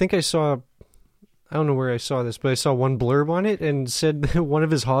I think I saw, I don't know where I saw this, but I saw one blurb on it and said that one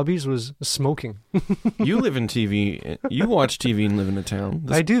of his hobbies was smoking. You live in TV. You watch TV and live in a town.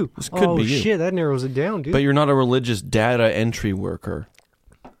 I do. This could be you. Oh, shit, that narrows it down, dude. But you're not a religious data entry worker.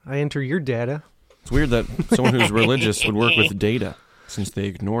 I enter your data. It's weird that someone who's religious would work with data, since they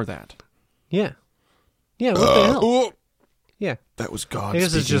ignore that. Yeah. Yeah, what the hell? Oh, Yeah. that was God. I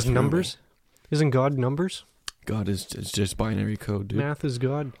guess it's speaking just through me. numbers. Isn't God numbers? God is just binary code, dude. Math is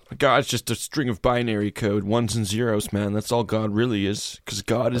God. God's just a string of binary code, ones and zeros, man. That's all God really is. Because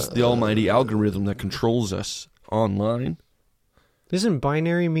God is the almighty algorithm that controls us online. Doesn't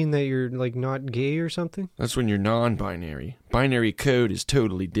binary mean that you're like not gay or something? That's when you're non-binary. Binary code is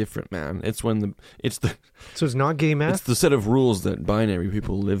totally different, man. It's when So it's not gay math? It's the set of rules that binary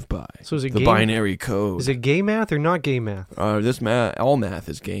people live by. So is it the gay binary code? Is it gay math or not gay math? All math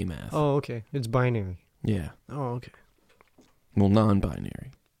is gay math. Oh, okay. It's binary. Yeah. Oh, okay. Well,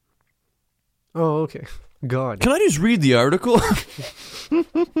 non-binary. Oh, okay. God. Can I just read the article?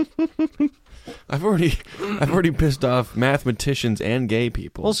 I've already pissed off mathematicians and gay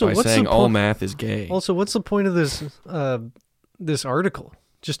people by saying all math is gay. Also, what's the point of this article?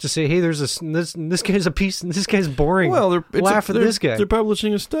 Just to say, hey, there's this guy's a piece. This guy's boring. Well, laugh at this guy. They're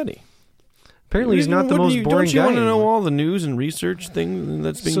publishing a study. Apparently, he's not the most boring guy. Don't you want to know anymore. all the news and research thing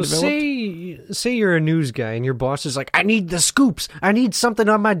that's being developed? Say you're a news guy and your boss is like, I need the scoops. I need something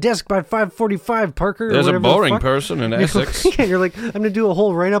on my desk by 5:45, Parker. There's or a boring person in Essex. Yeah, you're like, I'm going to do a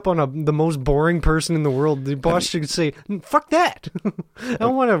whole write-up on the most boring person in the world. The boss should say, fuck that. I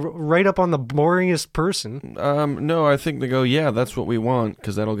don't want to write up on the boringest person. No, I think they go, yeah, that's what we want,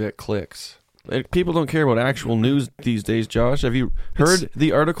 because that'll get clicks. People don't care about actual news these days, Josh. Have you heard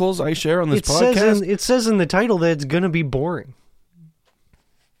the articles I share on this podcast? It says in the title that it's going to be boring.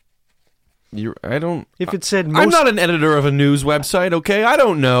 If it said I'm not an editor of a news website, okay? I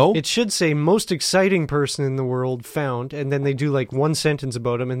don't know. It should say most exciting person in the world found, and then they do like one sentence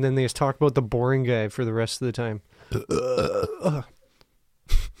about him, and then they just talk about the boring guy for the rest of the time.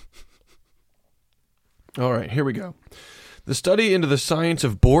 All right, here we go. The study into the science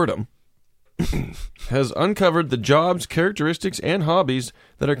of boredom has uncovered the jobs, characteristics, and hobbies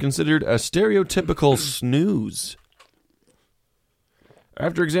that are considered a stereotypical snooze.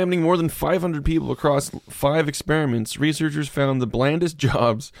 After examining more than 500 people across 5 experiments, researchers found the blandest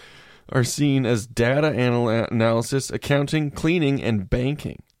jobs are seen as data analysis, accounting, cleaning, and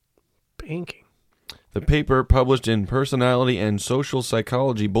banking. Banking. The paper, published in Personality and Social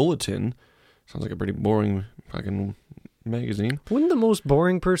Psychology Bulletin, sounds like a pretty boring fucking magazine. Wouldn't the most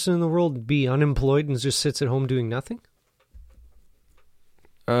boring person in the world be unemployed and just sits at home doing nothing?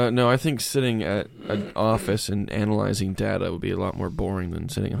 No, I think sitting at an office and analyzing data would be a lot more boring than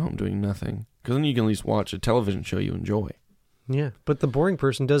sitting at home doing nothing. Because then you can at least watch a television show you enjoy. Yeah, but the boring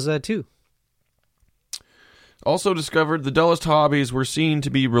person does that too. Also discovered the dullest hobbies were seen to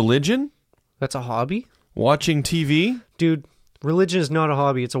be religion. That's a hobby? Watching TV. Dude, religion is not a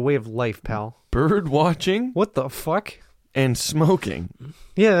hobby. It's a way of life, pal. Bird watching. What the fuck? And smoking.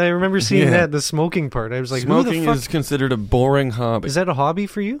 Yeah, I remember seeing that, the smoking part. I was like, smoking who the fuck? is considered a boring hobby. Is that a hobby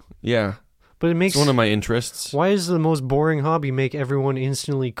for you? Yeah. But it makes... It's one of my interests. Why does the most boring hobby make everyone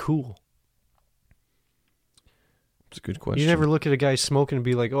instantly cool? It's a good question. You never look at a guy smoking and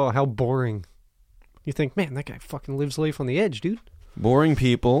be like, oh, how boring. You think, man, that guy fucking lives life on the edge, dude. Boring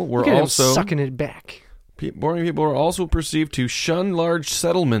people were look at also... him sucking it back. Boring people are also perceived to shun large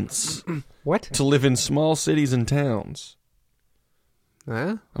settlements. What? To live in small cities and towns.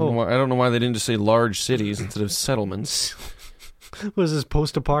 Huh? I don't know why they didn't just say large cities instead of settlements. Was this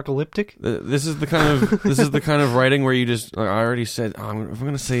post-apocalyptic? This is the kind of writing where you just... I already said... I'm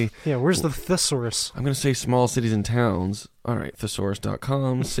going to say... Yeah, where's the thesaurus? I'm going to say small cities and towns. All right,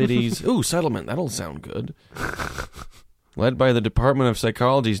 thesaurus.com, cities. Ooh, settlement. That'll sound good. Led by the Department of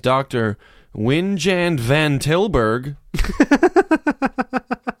Psychology's Dr. Winjand van Tilburg.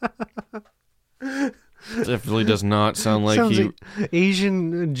 Definitely does not sound like sounds he... like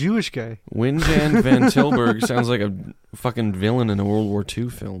Asian Jewish guy. Winjand van Tilburg sounds like a fucking villain in a World War II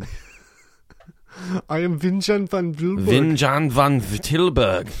film. I am Winjand van Tilburg. Winjand van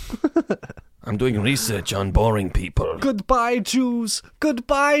Tilburg. I'm doing research on boring people. Goodbye, Jews.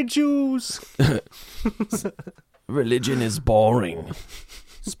 Goodbye, Jews. Religion is boring.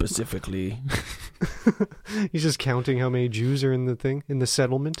 Specifically. He's just counting how many Jews are in the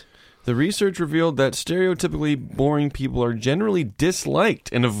settlement. The research revealed that stereotypically boring people are generally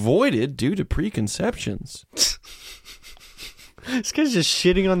disliked and avoided due to preconceptions. This guy's just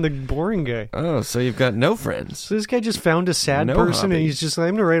shitting on the boring guy. Oh, so you've got no friends. So this guy just found a sad person and he's just like,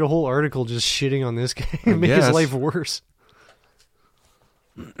 I'm going to write a whole article just shitting on this guy and make his life worse.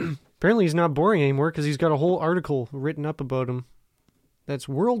 Apparently he's not boring anymore because he's got a whole article written up about him that's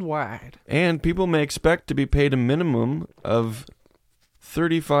worldwide. And people may expect to be paid a minimum of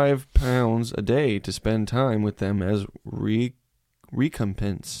 £35 a day to spend time with them as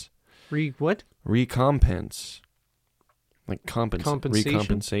recompense. What? Recompense. Like Compensation?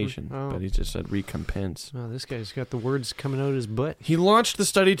 recompensation. Oh. But he just said recompense. Oh, this guy's got the words coming out of his butt. He launched the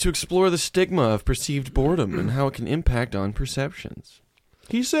study to explore the stigma of perceived boredom and how it can impact on perceptions.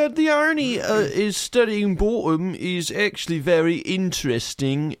 He said the irony is studying boredom is actually very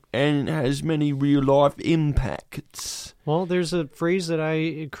interesting and has many real-life impacts. Well, there's a phrase that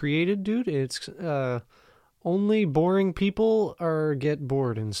I created, dude. It's only boring people get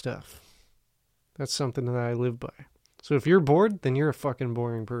bored and stuff. That's something that I live by. So if you're bored, then you're a fucking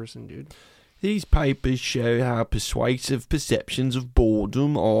boring person, dude. These papers show how persuasive perceptions of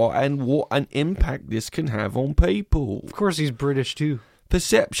boredom are and what an impact this can have on people. Of course he's British, too.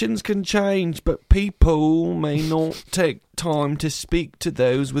 Perceptions can change, but people may not take time to speak to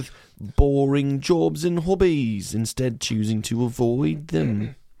those with boring jobs and hobbies, instead choosing to avoid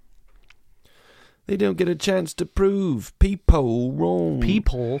them. They don't get a chance to prove people wrong.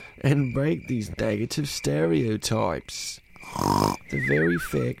 People? And break these negative stereotypes. The very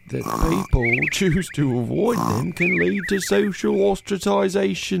fact that people choose to avoid them can lead to social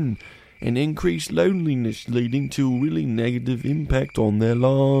ostracization and increased loneliness, leading to a really negative impact on their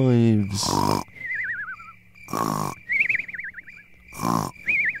lives.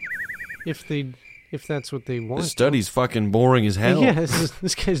 If that's what they want. The study's fucking boring as hell. Yeah,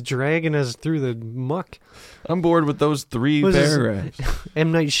 this guy's dragging us through the muck. I'm bored with those 3 paragraphs.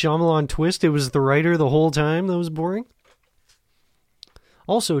 M. Night Shyamalan twist, it was the writer the whole time that was boring?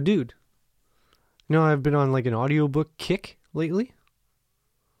 Also, dude, I've been on like an audiobook kick lately.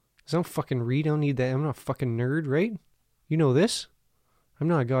 I don't fucking read, I don't need that. I'm not a fucking nerd, right? You know this? I'm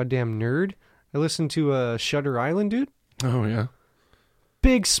not a goddamn nerd. I listened to Shutter Island, dude. Oh, yeah.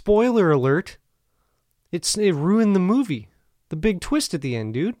 Big spoiler alert. It ruined the movie. The big twist at the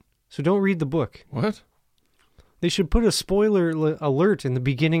end, dude. So don't read the book. What? They should put a spoiler alert in the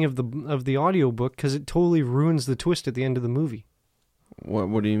beginning of the audiobook because it totally ruins the twist at the end of the movie.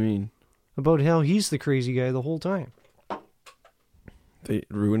 What do you mean? About how he's the crazy guy the whole time. They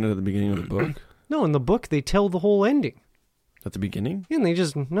ruin it at the beginning of the book? No, in the book they tell the whole ending. At the beginning? Yeah, and they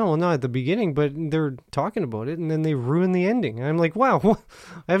just, no, not at the beginning, but they're talking about it, and then they ruin the ending. And I'm like, wow,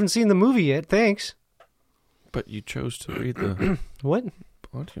 I haven't seen the movie yet, thanks. But you chose to read the... What?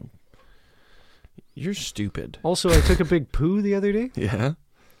 Audio. You're stupid. Also, I took a big poo the other day. Yeah?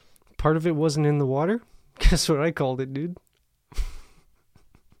 Part of it wasn't in the water. Guess what I called it, dude?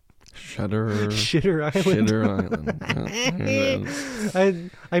 Shitter Island. Yeah,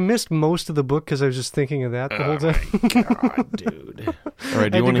 I missed most of the book because I was just thinking of that the whole time. God, dude. All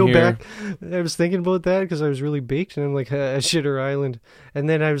right, do you want to go hear... back? I was thinking about that because I was really baked, and I'm like, Shitter Island. And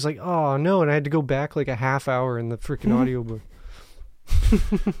then I was like, oh, no, and I had to go back like a half hour in the freaking audiobook.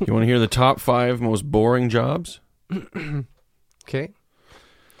 You want to hear the top 5 most boring jobs? Okay.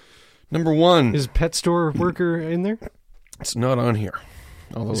 Number 1. Is pet store worker in there? It's not on here.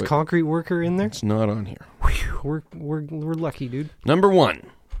 Although Is concrete worker in there? It's not on here. We're lucky, dude. Number 1.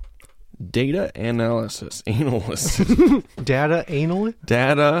 Data analysis. Analysis. Data anal?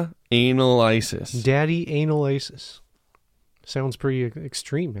 Data analysis. Daddy analysis. Sounds pretty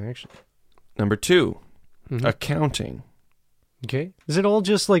extreme, actually. Number 2. Accounting. Okay. Is it all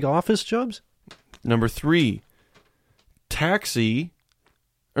just like office jobs? Number 3. Taxi.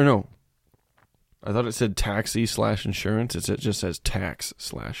 Or no. I thought it said taxi/insurance. It just says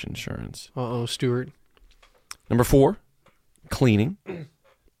tax/insurance. Uh-oh, Stuart. Number 4, cleaning. And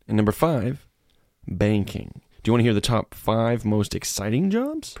number 5, banking. Do you want to hear the top 5 most exciting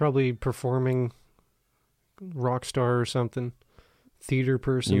jobs? Probably performing, rock star or something, theater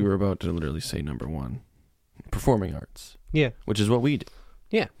person. You were about to literally say number 1. Performing arts. Yeah. Which is what we do.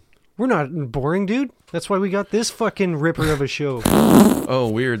 Yeah. We're not boring, dude. That's why we got this fucking ripper of a show. Oh,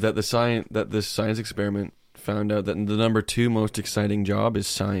 weird that this science experiment found out that the number 2 most exciting job is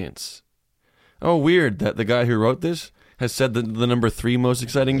science. Oh, weird that the guy who wrote this has said that the number 3 most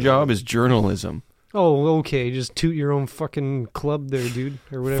exciting job is journalism. Oh, okay. Just toot your own fucking club there, dude.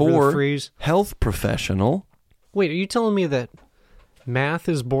 Or whatever 4, the phrase. Health professional. Wait, are you telling me that math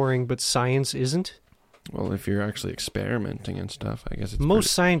is boring but science isn't? Well, if you're actually experimenting and stuff, I guess it's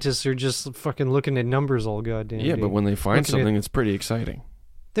Most scientists are just fucking looking at numbers all goddamn day. Yeah, but when they find something, it's pretty exciting.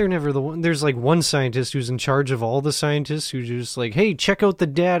 They're never the one. There's like one scientist who's in charge of all the scientists who's just like, hey, check out the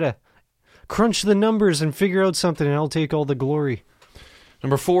data. Crunch the numbers and figure out something and I'll take all the glory.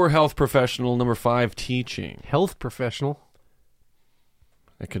 Number 4, health professional. Number 5, teaching. Health professional?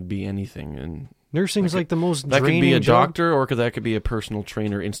 That could be anything. And nursing's like the most that draining could be a job. doctor, or that could be a personal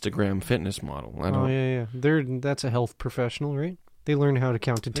trainer, Instagram fitness model. Oh, yeah. That's a health professional, right? They learn how to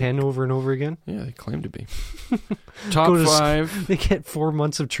count to 10 over and over again. Yeah, they claim to be. Go Top to 5. They get 4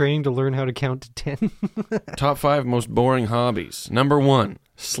 months of training to learn how to count to 10. Top 5 most boring hobbies. Number 1,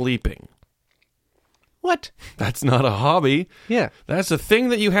 sleeping. What? That's not a hobby. Yeah. That's a thing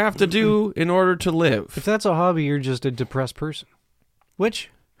that you have to do in order to live. If that's a hobby, you're just a depressed person.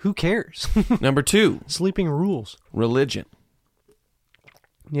 Which, who cares? Number 2, Sleeping rules. religion.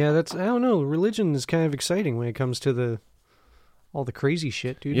 Yeah, I don't know. Religion is kind of exciting when it comes to all the crazy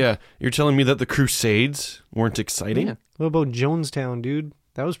shit, dude. Yeah, you're telling me that the Crusades weren't exciting? Yeah. What about Jonestown, dude?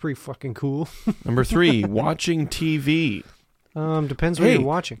 That was pretty fucking cool. Number 3, watching TV. Depends what you're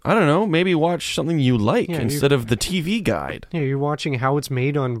watching. I don't know. Maybe watch something you like Yeah, instead of the TV guide. Yeah, you're watching how it's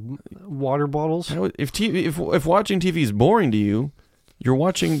made on water bottles. If watching TV is boring to you, you're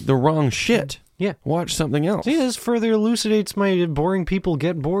watching the wrong shit. Yeah. Watch something else. See, this further elucidates my boring people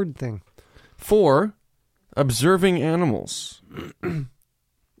get bored thing. 4, observing animals.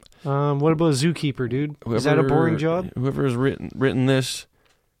 What about zookeeper, dude? Is that a boring job? Whoever has written this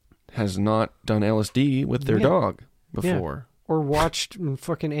has not done LSD with their dog before. Yeah. Or watched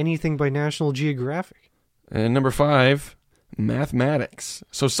fucking anything by National Geographic. And number 5, mathematics.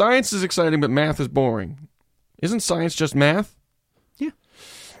 So science is exciting, but math is boring. Isn't science just math? Yeah.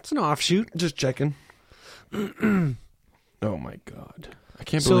 It's an offshoot. Just checking. Oh my God. I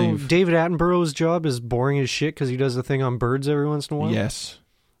can't So believe. David Attenborough's job is boring as shit because he does a thing on birds every once in a while? Yes.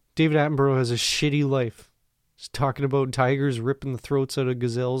 David Attenborough has a shitty life. He's talking about tigers ripping the throats out of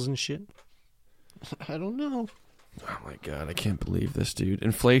gazelles and shit. I don't know. Oh my God, I can't believe this, dude.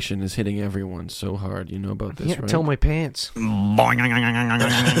 Inflation is hitting everyone so hard. You know about this, Yeah, right? tell my pants. Try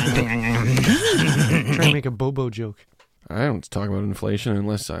to make a Bobo joke. I don't talk about inflation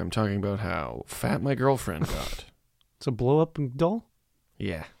unless I'm talking about how fat my girlfriend got. It's a blow-up doll?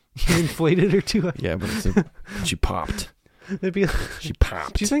 Yeah. You inflated her too? Yeah, but she popped. It'd be, She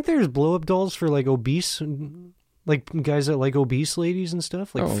popped. do you think there's blow-up dolls for like obese, like guys that like obese ladies and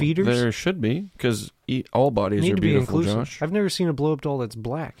stuff, like feeders? There should be, because all bodies Need are to be beautiful, inclusive. Josh. I've never seen a blow-up doll that's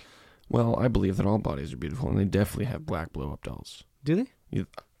black. Well, I believe that all bodies are beautiful, and they definitely have black blow-up dolls. Do they?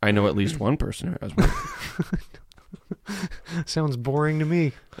 I know at least one person who has one. Sounds boring to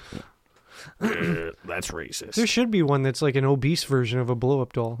me. That's racist. There should be one that's like an obese version of a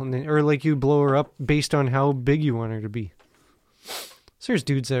blow-up doll, and then, or like you blow her up based on how big you want her to be. So there's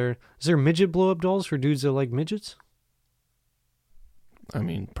dudes there. Is there midget blow-up dolls for dudes that like midgets? I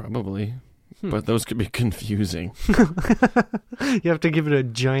mean, probably. But those could be confusing. You have to give it a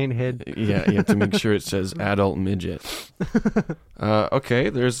giant head. Yeah, you have to make sure it says adult midget. Okay,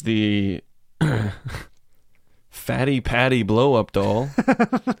 there's the Fatty Patty blow-up doll.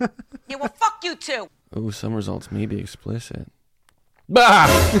 Yeah, well, fuck you too. Oh, some results may be explicit. Bah!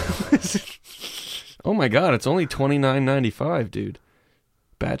 Oh my God, it's only $29.95, dude.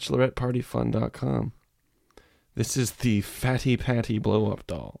 BachelorettePartyFun.com. This is the Fatty Patty blow-up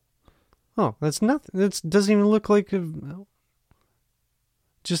doll. Oh, that's nothing. That doesn't even look like a...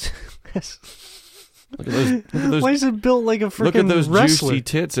 Just... Look at those, why is it built like a freaking look at those wrestler? juicy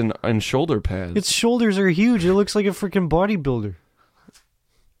tits and shoulder pads. Its shoulders are huge. It looks like a freaking bodybuilder.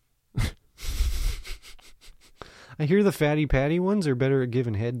 I hear the Fatty Patty ones are better at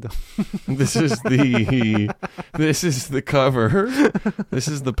giving head, though. This is the cover. This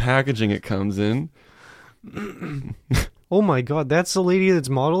is the packaging it comes in. Oh my God, that's the lady that's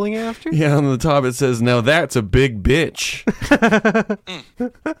modeling after? Yeah, on the top it says, "Now that's a big bitch."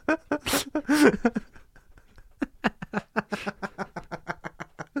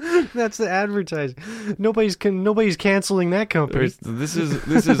 That's the advertising. Nobody's canceling that company. This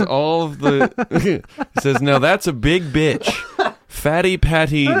is all of the. It says, "Now that's a big bitch." Fatty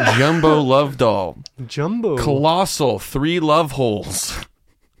Patty Jumbo Love Doll. Jumbo. Colossal 3 love holes.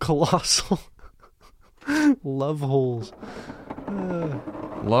 Colossal. Love holes.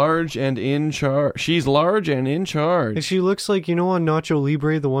 Large and in charge. She's large and in charge. And she looks like, you know, on Nacho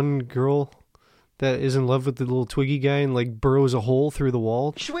Libre, the one girl that is in love with the little Twiggy guy and like burrows a hole through the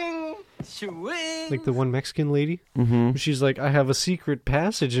wall. Swing, swing. Like the one Mexican lady. Mm-hmm. She's like, I have a secret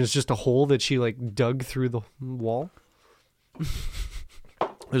passage, and it's just a hole that she like dug through the wall.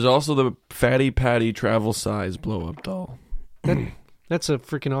 There's also the Fatty Patty travel size blow up doll. That's a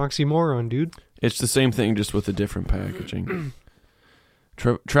freaking oxymoron, dude. It's the same thing, just with a different packaging.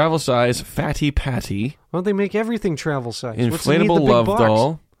 Travel size Fatty Patty. Why don't they make everything travel size? Inflatable love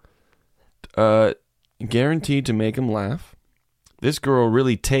doll. Guaranteed to make him laugh. This girl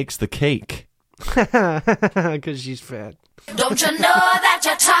really takes the cake. Because she's fat. Don't you know that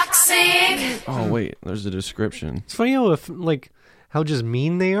you're toxic? Oh wait, there's a description. It's funny how just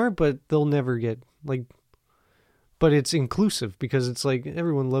mean they are, but they'll never get like but it's inclusive because it's like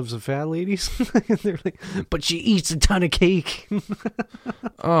everyone loves the fat ladies. They're like, but she eats a ton of cake.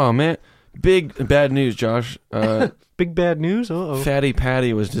 Oh man, big bad news, Josh. Big bad news. Uh-oh. Fatty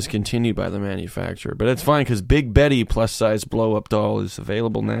Patty was discontinued by the manufacturer, but it's fine because Big Betty plus size blow up doll is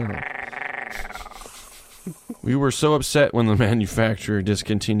available now. We were so upset when the manufacturer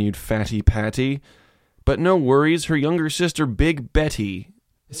discontinued Fatty Patty, but no worries. Her younger sister Big Betty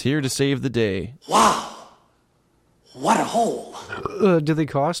is here to save the day. Wow. What a hole. Do they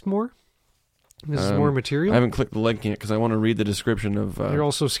cost more? Is this more material? I haven't clicked the link yet because I want to read the description of... You're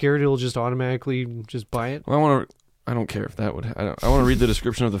also scared it'll just automatically just buy it? Well, I don't care if that would... I want to read the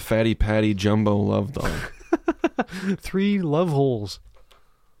description of the Fatty Patty Jumbo Love Doll. 3 love holes.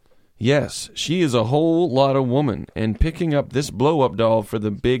 Yes, she is a whole lot of woman, and picking up this blow-up doll for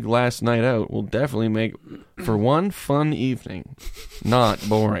the big last night out will definitely make for one fun evening. Not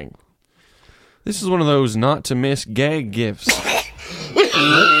boring. This is one of those not-to-miss gag gifts.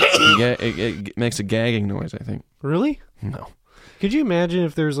 It makes a gagging noise, I think. Really? No. Could you imagine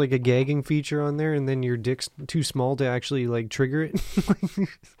if there's like a gagging feature on there and then your dick's too small to actually like trigger it?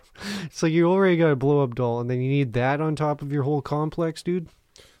 It's like you already got a blow-up doll and then you need that on top of your whole complex, dude?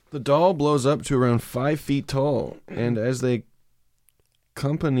 The doll blows up to around 5 feet tall, and as the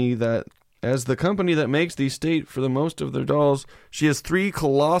company that makes these state for the most of their dolls, she has 3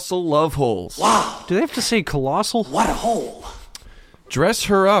 colossal love holes. Wow. Do they have to say colossal? What a hole. Dress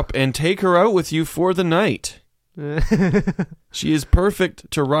her up and take her out with you for the night. She is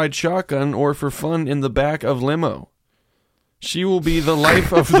perfect to ride shotgun or for fun in the back of limo. She will be the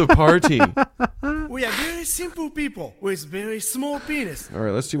life of the party. We are very simple people with very small penis. All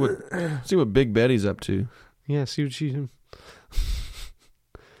right, let's see what Big Betty's up to. Yeah, see what she's...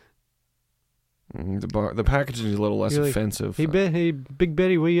 The packaging is a little less offensive. Hey, Big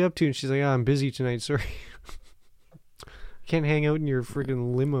Betty, what are you up to? And she's like, I'm busy tonight, sorry. Can't hang out in your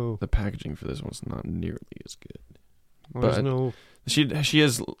friggin' limo. The packaging for this one's not nearly as good. Well, there's no... She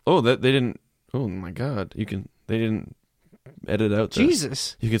has... Oh, they didn't... Oh, my God. They didn't edit out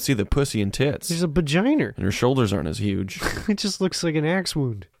Jesus. You can see the pussy and tits. There's a vagina. And her shoulders aren't as huge. It just looks like an axe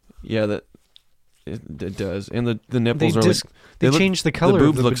wound. Yeah, it does. And the nipples They changed the color. The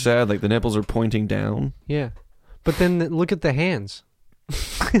boobs look sad, like the nipples are pointing down. Yeah. But then look at the hands.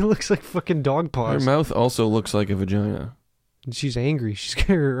 It looks like fucking dog paws. Her mouth also looks like a vagina. And she's angry.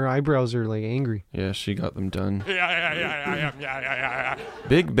 Her eyebrows are like angry. Yeah, she got them done.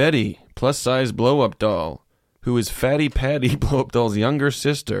 Big Betty, plus size blow-up doll, who is Fatty Patty blow-up doll's younger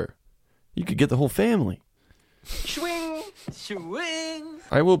sister. You could get the whole family. Swing, swing.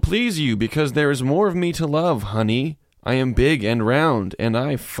 I will please you because there is more of me to love, honey. I am big and round, and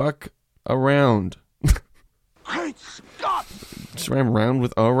I fuck around. Great Scott! Just ram round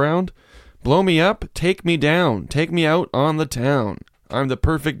with around? Blow me up, take me down, take me out on the town. I'm the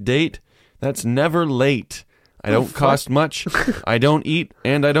perfect date that's never late. I don't cost much, I don't eat,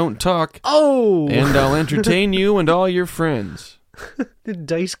 and I don't talk. Oh! And I'll entertain you and all your friends. Did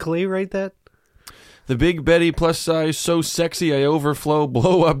Dice Clay write that? The Big Betty plus size, so sexy I overflow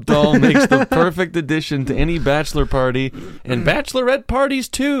blow-up doll makes the perfect addition to any bachelor party, and bachelorette parties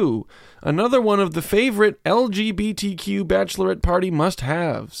too. Another one of the favorite LGBTQ bachelorette party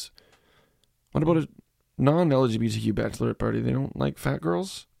must-haves. What about a non-LGBTQ bachelorette party? They don't like fat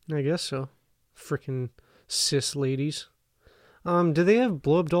girls? I guess so. Frickin' cis ladies. Do they have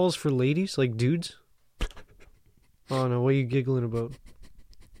blow-up dolls for ladies, like dudes? Oh no, what are you giggling about?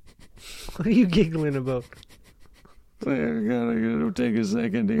 What are you giggling about? I gotta take a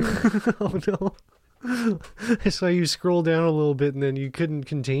second here. Oh no. I saw you scroll down a little bit and then you couldn't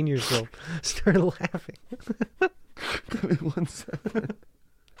contain yourself. Started laughing. Give me 1 second.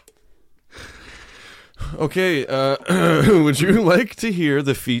 Okay, would you like to hear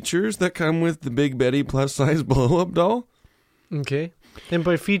the features that come with the Big Betty plus size blow-up doll? Okay. And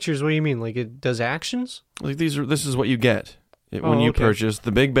by features, what do you mean? Like it does actions? Like this is what you get when you purchase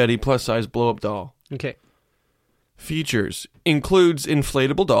the Big Betty plus size blow-up doll. Okay. Features includes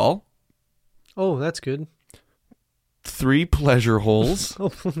inflatable doll. Oh, that's good. 3 pleasure holes.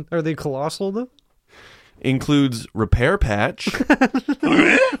 Oh, are they colossal though? Includes repair patch.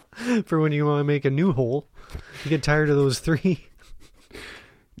 For when you want to make a new hole. You get tired of those 3.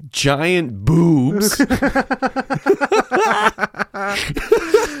 Giant boobs. They're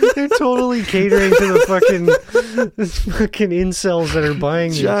totally catering to the fucking incels that are buying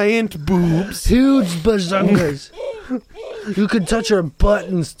these. Giant boobs. Huge bazongas. You can touch her butt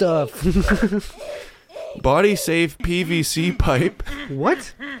and stuff. Body safe PVC pipe.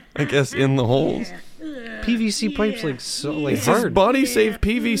 What? I guess in the holes. PVC pipes like It says hard? body safe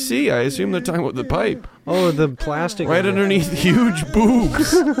PVC. I assume they're talking about the pipe. Oh, the plastic. Right underneath huge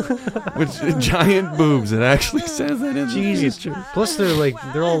boobs. Giant boobs. It actually says that in the Jesus. feature. Plus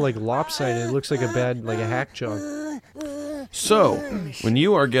they're all like lopsided. It looks like a hack job. So, when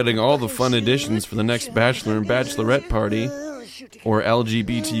you are getting all the fun additions for the next bachelor and bachelorette party, or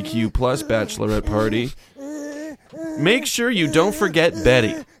LGBTQ plus bachelorette party, make sure you don't forget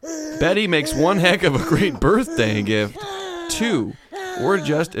Betty. Betty makes one heck of a great birthday gift, too, or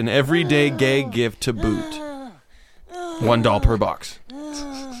just an everyday gay gift to boot. $1 per box.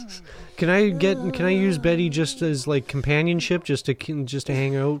 Can I use Betty just as like companionship, just to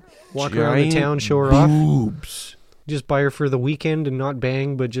hang out, walk around the town, show her boobs. off? Just buy her for the weekend and not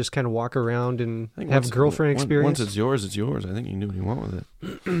bang, but just kind of walk around and have girlfriend experience. Once it's yours, it's yours. I think you can do what you want with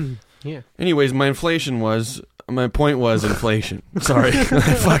it. Yeah. Anyways, my point was inflation. Sorry, I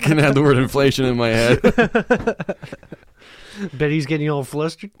fucking had the word inflation in my head. Betty's getting all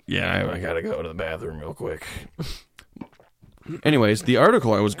flustered? Yeah, I gotta go to the bathroom real quick. Anyways, the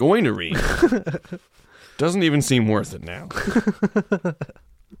article I was going to read doesn't even seem worth it now.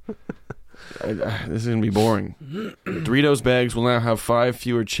 This is going to be boring. Doritos bags will now have 5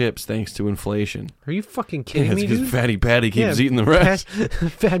 fewer chips thanks to inflation. Are you fucking kidding me, because dude? Fatty Patty keeps eating the rest.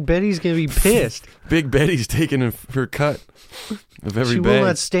 Fat Betty's going to be pissed. Big Betty's taking her cut of every bag. She will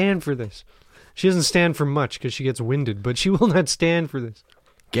not stand for this. She doesn't stand for much because she gets winded, but she will not stand for this.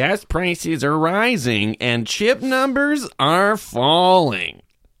 Gas prices are rising and chip numbers are falling.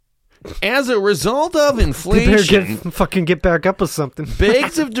 As a result of inflation, get back up with something.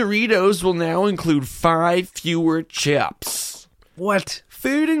 Bags of Doritos will now include 5 fewer chips. What?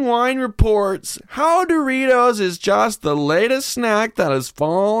 Food and Wine reports how Doritos is just the latest snack that has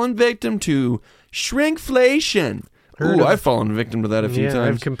fallen victim to shrinkflation. I've fallen victim to that a few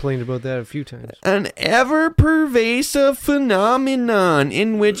times. I've complained about that a few times. An ever-pervasive phenomenon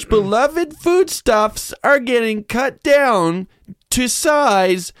in which beloved foodstuffs are getting cut down to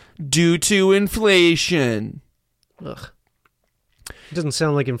size due to inflation. Ugh. It doesn't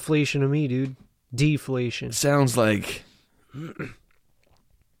sound like inflation to me, dude. Deflation. Sounds like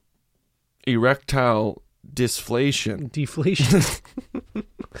erectile dysflation. Deflation.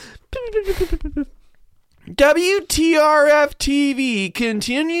 WTRF TV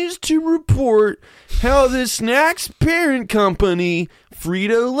continues to report how the snack's parent company,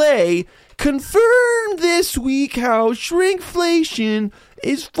 Frito-Lay, confirmed this week how shrinkflation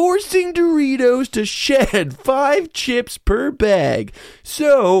is forcing Doritos to shed 5 chips per bag.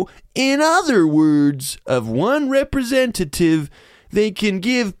 So, in other words, of one representative, they can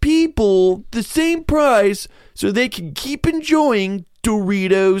give people the same price so they can keep enjoying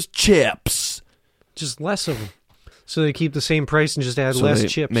Doritos chips. Just less of them. So they keep the same price and just add So less they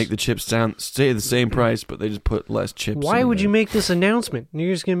chips. Make the chips stay the same price, but they just put less chips. Why in would there. you make this announcement?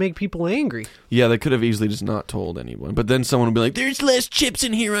 You're just going to make people angry. Yeah, they could have easily just not told anyone. But then someone would be like, "There's less chips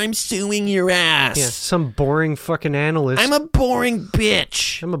in here. I'm suing your ass." Yeah, some boring fucking analyst. I'm a boring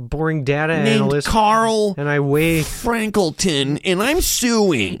bitch. I'm a boring data named analyst. Carl and I weigh Frankleton, and I'm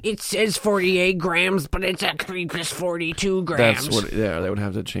suing. It says 48 grams, but it's actually just 42 grams. That's what. Yeah, they would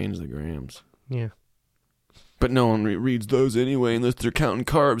have to change the grams. Yeah. But no one reads those anyway unless they're counting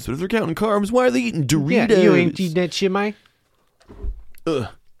carbs. But if they're counting carbs, why are they eating Doritos? Yeah, you ain't eating that shit, Mike. Ugh.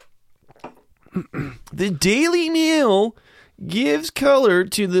 The Daily Mail gives color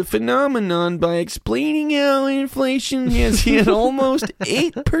to the phenomenon by explaining how inflation has hit almost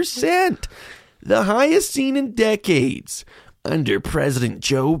 8%, the highest seen in decades, under President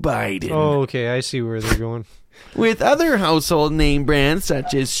Joe Biden. Oh, okay, I see where they're going. With other household name brands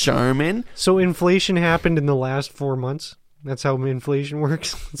such as Charmin. So inflation happened in the last 4 months? That's how inflation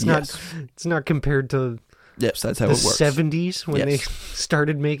works? It's not compared to yes, that's how the it works. 70s when they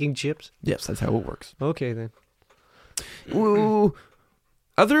started making chips? Yes, that's how it works. Okay, then. Ooh.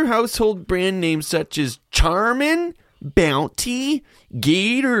 Other household brand names such as Charmin, Bounty,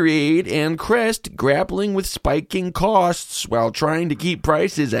 Gatorade, and Crest grappling with spiking costs while trying to keep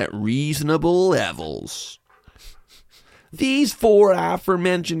prices at reasonable levels. These 4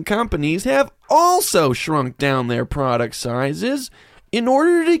 aforementioned companies have also shrunk down their product sizes in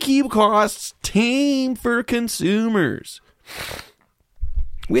order to keep costs tame for consumers.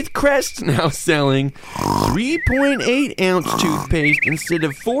 with Crest now selling 3.8 ounce toothpaste instead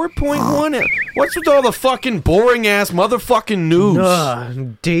of 4.1 ounce. What's with all the fucking boring ass motherfucking news?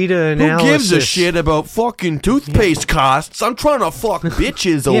 Data Who analysis. gives a shit about fucking toothpaste costs? I'm trying to fuck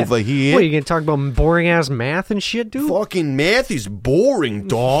bitches over here. What, you gonna talk about boring ass math and shit, dude? Fucking math is boring,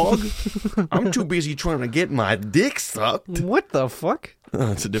 dog. I'm too busy trying to get my dick sucked. What the fuck?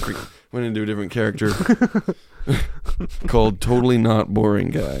 Oh, it's a different. Went into a different character called Totally Not Boring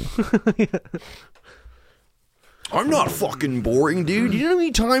Guy. I'm not fucking boring, dude. You know how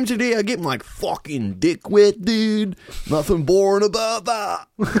many times a day I get my fucking dick wet, dude? Nothing boring about that.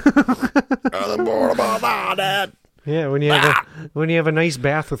 Nothing boring about that, Dad. Yeah, when you have a nice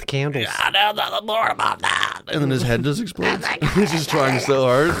bath with candles. Yeah, nothing more about that. And then his head just explodes. He's just trying so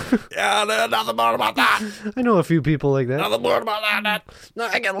hard. Yeah, nothing more about that. I know a few people like that. Nothing more about that. No,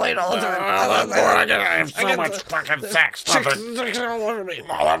 I get laid all the time. I have so much fucking sex. Add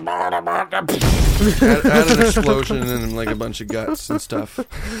an explosion and then like a bunch of guts and stuff.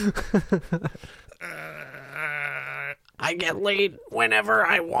 I get laid whenever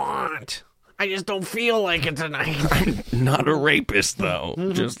I want. I just don't feel like it tonight. I'm not a rapist, though.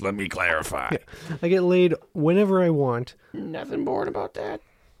 Just let me clarify. I get laid whenever I want. Nothing bored about that.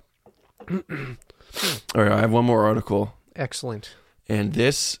 All right, I have one more article. Excellent. And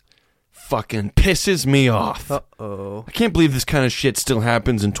this fucking pisses me off. Uh-oh. I can't believe this kind of shit still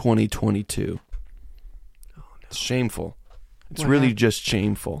happens in 2022. Oh, no. It's shameful. It's really just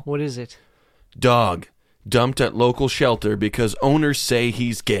shameful. What is it? Dog dumped at local shelter because owners say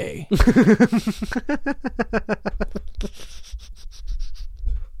he's gay.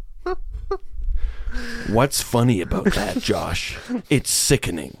 What's funny about that, Josh? It's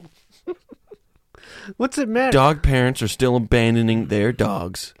sickening. What's it matter? Dog parents are still abandoning their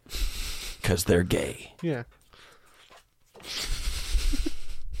dogs because they're gay. Yeah.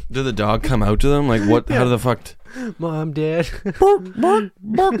 Did the dog come out to them? Like, what? Yeah. How the fuck? Mom, Dad. Bark, bark,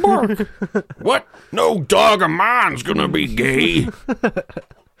 bark, bark. What? No dog of mine's gonna be gay.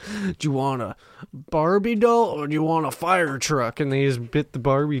 Do you want a Barbie doll or do you want a fire truck? And they just bit the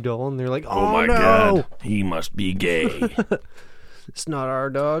Barbie doll and they're like, oh my no. God. He must be gay. It's not our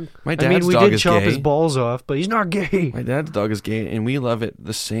dog. My dad's we dog did is chop gay. his balls off, but he's not gay. My dad's dog is gay, and we love it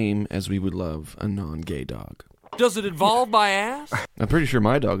the same as we would love a non-gay dog. Does it involve my ass? I'm pretty sure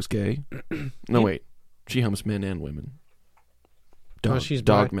my dog's gay. No, wait. She humps men and women. She's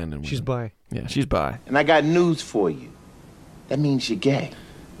dog bi. men and women. She's bi. Yeah, she's bi. And I got news for you. That means you're gay.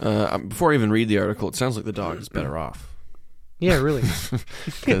 Before I even read the article, it sounds like the dog is better off. Yeah, really.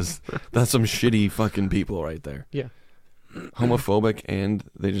 Because that's some shitty fucking people right there. Yeah. Homophobic, and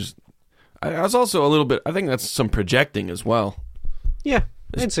they just... I was also a little bit... I think that's some projecting as well. Yeah,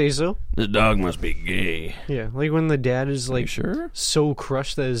 I'd say so. This dog must be gay. Yeah, like when the dad is like sure? so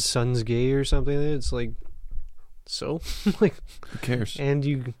crushed that his son's gay or something. It's like, so like, who cares?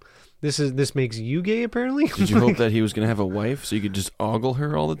 And this makes you gay apparently. Did you hope that he was going to have a wife so you could just ogle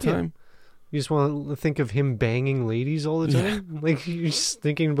her all the time? You just want to think of him banging ladies all the time. Yeah. Like you're just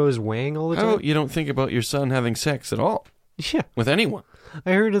thinking about his wang all the time. Oh, you don't think about your son having sex at all? Yeah, with anyone.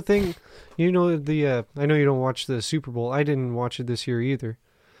 I heard a thing. You know I know you don't watch the Super Bowl. I didn't watch it this year either.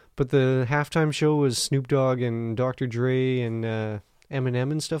 But the halftime show was Snoop Dogg and Dr. Dre and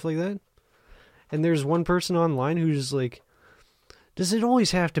Eminem and stuff like that. And there's one person online who's like, does it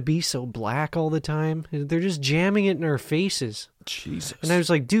always have to be so black all the time? They're just jamming it in our faces. Jesus. And I was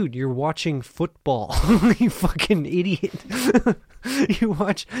like, dude, you're watching football. You fucking idiot.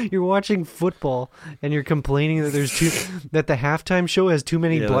 You're watching football and you're complaining that that the halftime show has too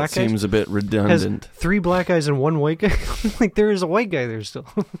many black guys. That seems a bit redundant. Has 3 black guys and 1 white guy. Like there is a white guy there still.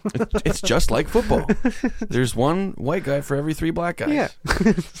 It's just like football. There's 1 white guy for every 3 black guys. Yeah.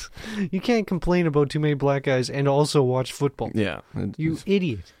 You can't complain about too many black guys and also watch football. Yeah. You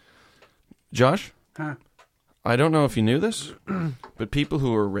idiot. Josh? Huh? I don't know if you knew this, but people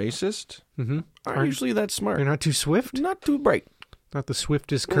who are racist aren't usually that smart. They're not too swift? Not too bright. Not the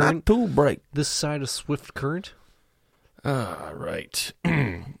swiftest current? Not too bright. This side of swift current? Right.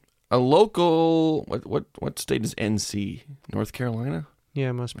 A local... What state is NC? North Carolina? Yeah,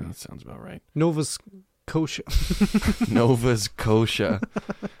 it must be. That sounds about right. Nova Scotia. Nova Scotia.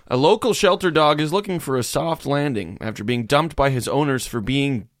 A local shelter dog is looking for a soft landing after being dumped by his owners for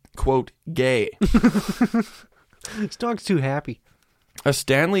being, quote, gay. This dog's too happy. A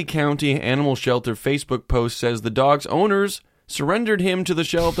Stanley County Animal Shelter Facebook post says the dog's owners surrendered him to the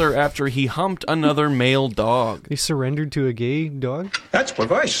shelter after he humped another male dog. They surrendered to a gay dog? That's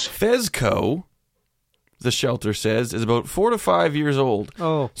perverse. Fezco, the shelter says, is about 4 to 5 years old.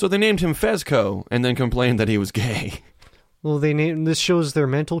 Oh. So they named him Fezco and then complained that he was gay. Well, this shows their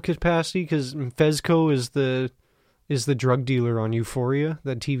mental capacity because Fezco is the drug dealer on Euphoria,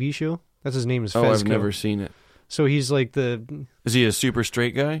 that TV show. That's his name is Fezco. Oh, I've never seen it. So he's like Is he a super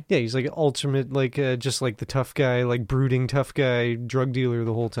straight guy? Yeah, he's like ultimate, like just like the tough guy, like brooding tough guy, drug dealer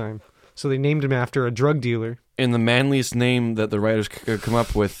the whole time. So they named him after a drug dealer. And the manliest name that the writers could come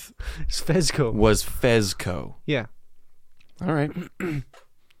up with is Fezco. Was Fezco. Yeah. All right.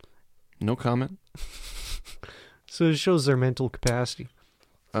 No comment. So it shows their mental capacity.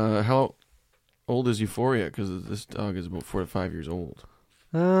 How old is Euphoria? Because this dog is about 4 to 5 years old.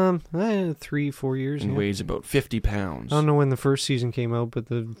 3-4 years. And weighs about 50 pounds. I don't know when the first season came out, but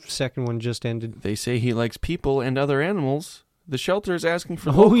the second one just ended. They say he likes people and other animals. The shelter is asking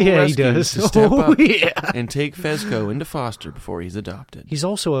for local rescues he does. to step up yeah. and take Fezco into foster before he's adopted. He's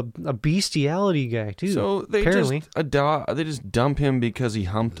also a bestiality guy too. So they apparently just dump him because he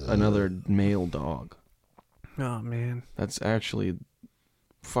humped another male dog. Oh man, that's actually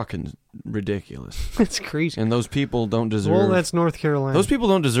fucking ridiculous. It's crazy. And those people don't deserve. Well, that's North Carolina. Those people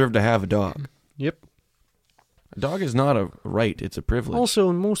don't deserve to have a dog. Yep. A dog is not a right; it's a privilege.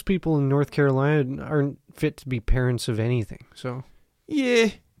 Also, most people in North Carolina aren't fit to be parents of anything. So, yeah,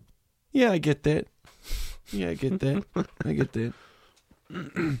 I get that. I get that.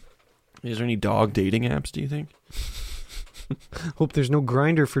 Is there any dog dating apps? Do you think? Hope there's no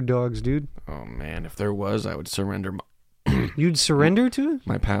Grindr for dogs, dude. Oh man, if there was, I would surrender. You'd surrender to it?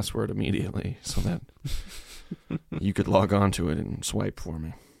 My password immediately, so that you could log on to it and swipe for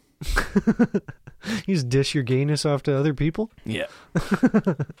me. You just dish your gayness off to other people? Yeah.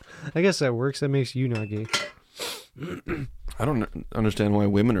 I guess that works. That makes you not gay. I don't understand why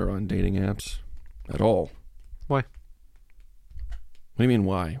women are on dating apps at all. Why? What do you mean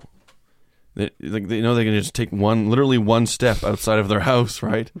why? They know they can just take literally one step outside of their house,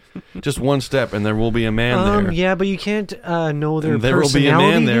 right? Just one step, and there will be a man there. Yeah, but you can't know their and there personality. There will be a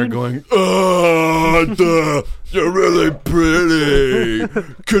man there going, "Oh, you're really pretty.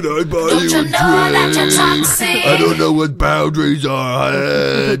 Can I buy you a drink? I don't know what boundaries are.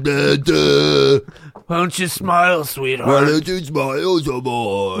 Why don't you smile, sweetheart? Why don't you smile some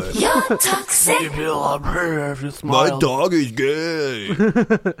more? You're toxic. You feel a lot better if you smile. My dog is gay.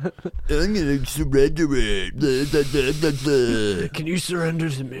 I'm gonna surrender it. Can you surrender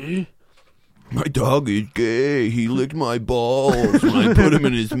to me? My dog is gay. He licked my balls when I put him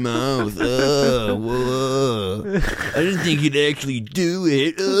in his mouth. Whoa. I didn't think he'd actually do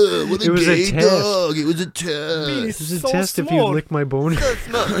it. What a gay dog. It was a test. It was a test if you lick my bone.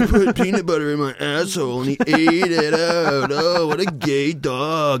 I put peanut butter in my asshole and he ate it out. Oh, what a gay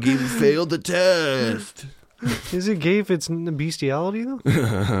dog. He failed the test. Is it gay if it's a bestiality, though?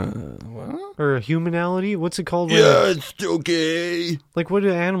 What? Or a humanality? What's it called? Yeah, it's still gay. Like, what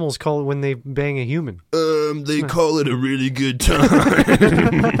do animals call it when they bang a human? They call it a really good time.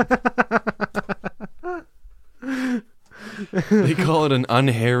 They call it an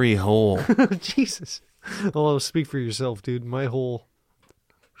unhairy hole. Jesus. Oh, speak for yourself, dude. My hole,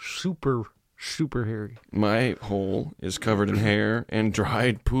 super hairy. My hole is covered in hair and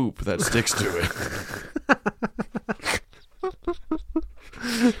dried poop that sticks to it.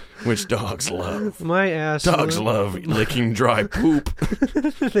 Which dogs love. My ass. Dogs love licking dry poop.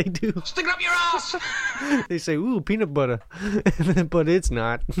 They do. Stick it up your ass! They say, ooh, peanut butter. But it's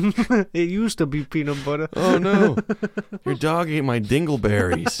not. It used to be peanut butter. Oh, no. Your dog ate my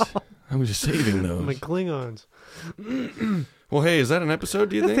dingleberries. I was just saving those. My Klingons. Well, hey, is that an episode,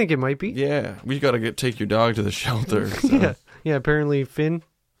 do you think? I think it might be. Yeah. We got to take your dog to the shelter. So. Yeah, apparently, Finn,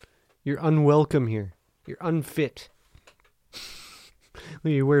 you're unwelcome here. You're unfit.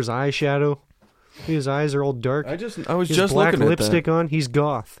 He wears eyeshadow. His eyes are all dark. I was just looking black at that. lipstick on. He's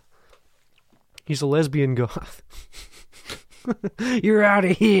goth. He's a lesbian goth. You're out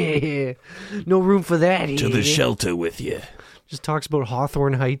of here. No room for that here. To the shelter with you. Just talks about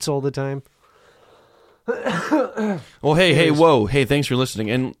Hawthorne Heights all the time. Well, hey, thanks for listening.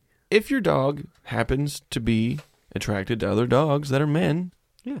 And if your dog happens to be attracted to other dogs that are men,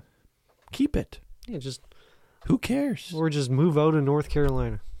 yeah, keep it. Yeah, just who cares? Or just move out of North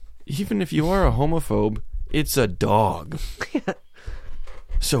Carolina. Even if you are a homophobe, it's a dog. Yeah.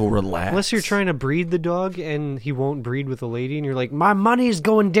 So relax. Unless you're trying to breed the dog and he won't breed with a lady and you're like, my money's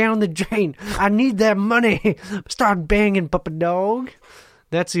going down the drain. I need that money. Start banging, Papa Dog.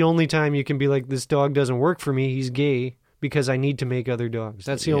 That's the only time you can be like, this dog doesn't work for me. He's gay because I need to make other dogs.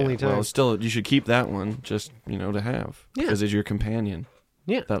 That's the only time. Well, still, you should keep that one just, to have. Yeah. Because it's your companion.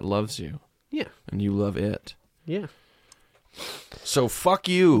 Yeah. That loves you. Yeah. And you love it. Yeah. So fuck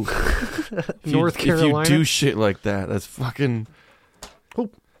you. North Carolina. If you do shit like that, that's fucking... Oh.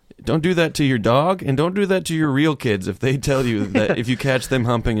 Don't do that to your dog, and don't do that to your real kids if they tell you that if you catch them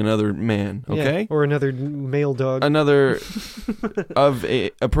humping another man, okay? Yeah, or another male dog. Another of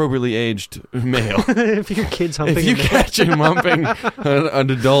a appropriately aged male. If your kid's humping if you catch him humping an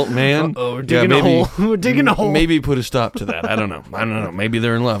adult man, we're digging a hole. We're digging a hole. Maybe put a stop to that. I don't know. Maybe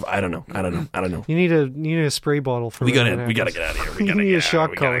they're in love. I don't know. You need a spray bottle for we gotta get out of here. You need a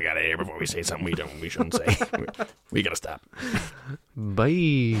shock collar. We gotta get out of here before we say something we shouldn't say. We gotta stop.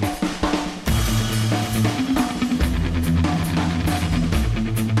 Bye.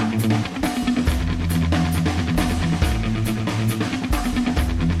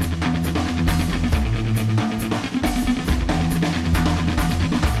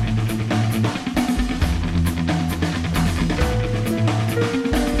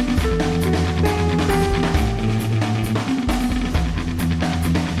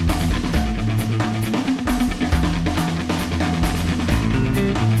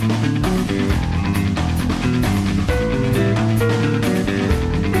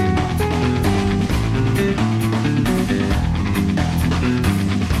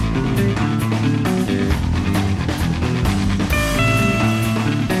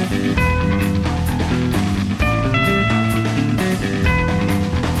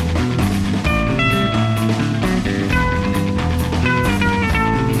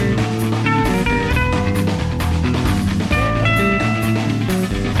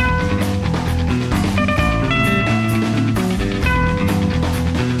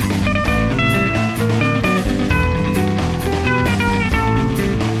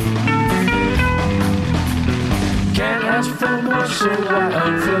 So why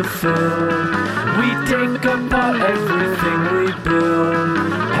unfulfilled? We take apart everything we build.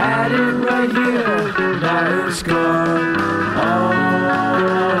 Had it right here, now it's gone. On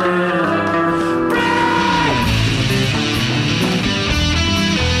and on.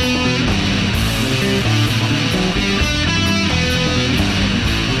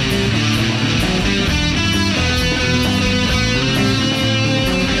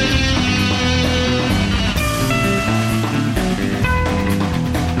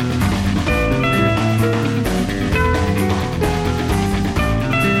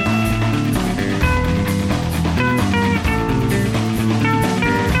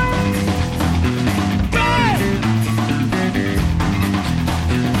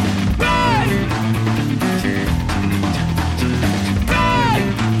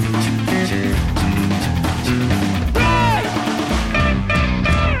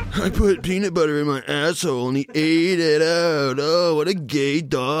 I put peanut butter in my asshole and he ate it out. Oh, what a gay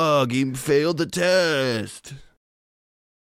dog. He failed the test.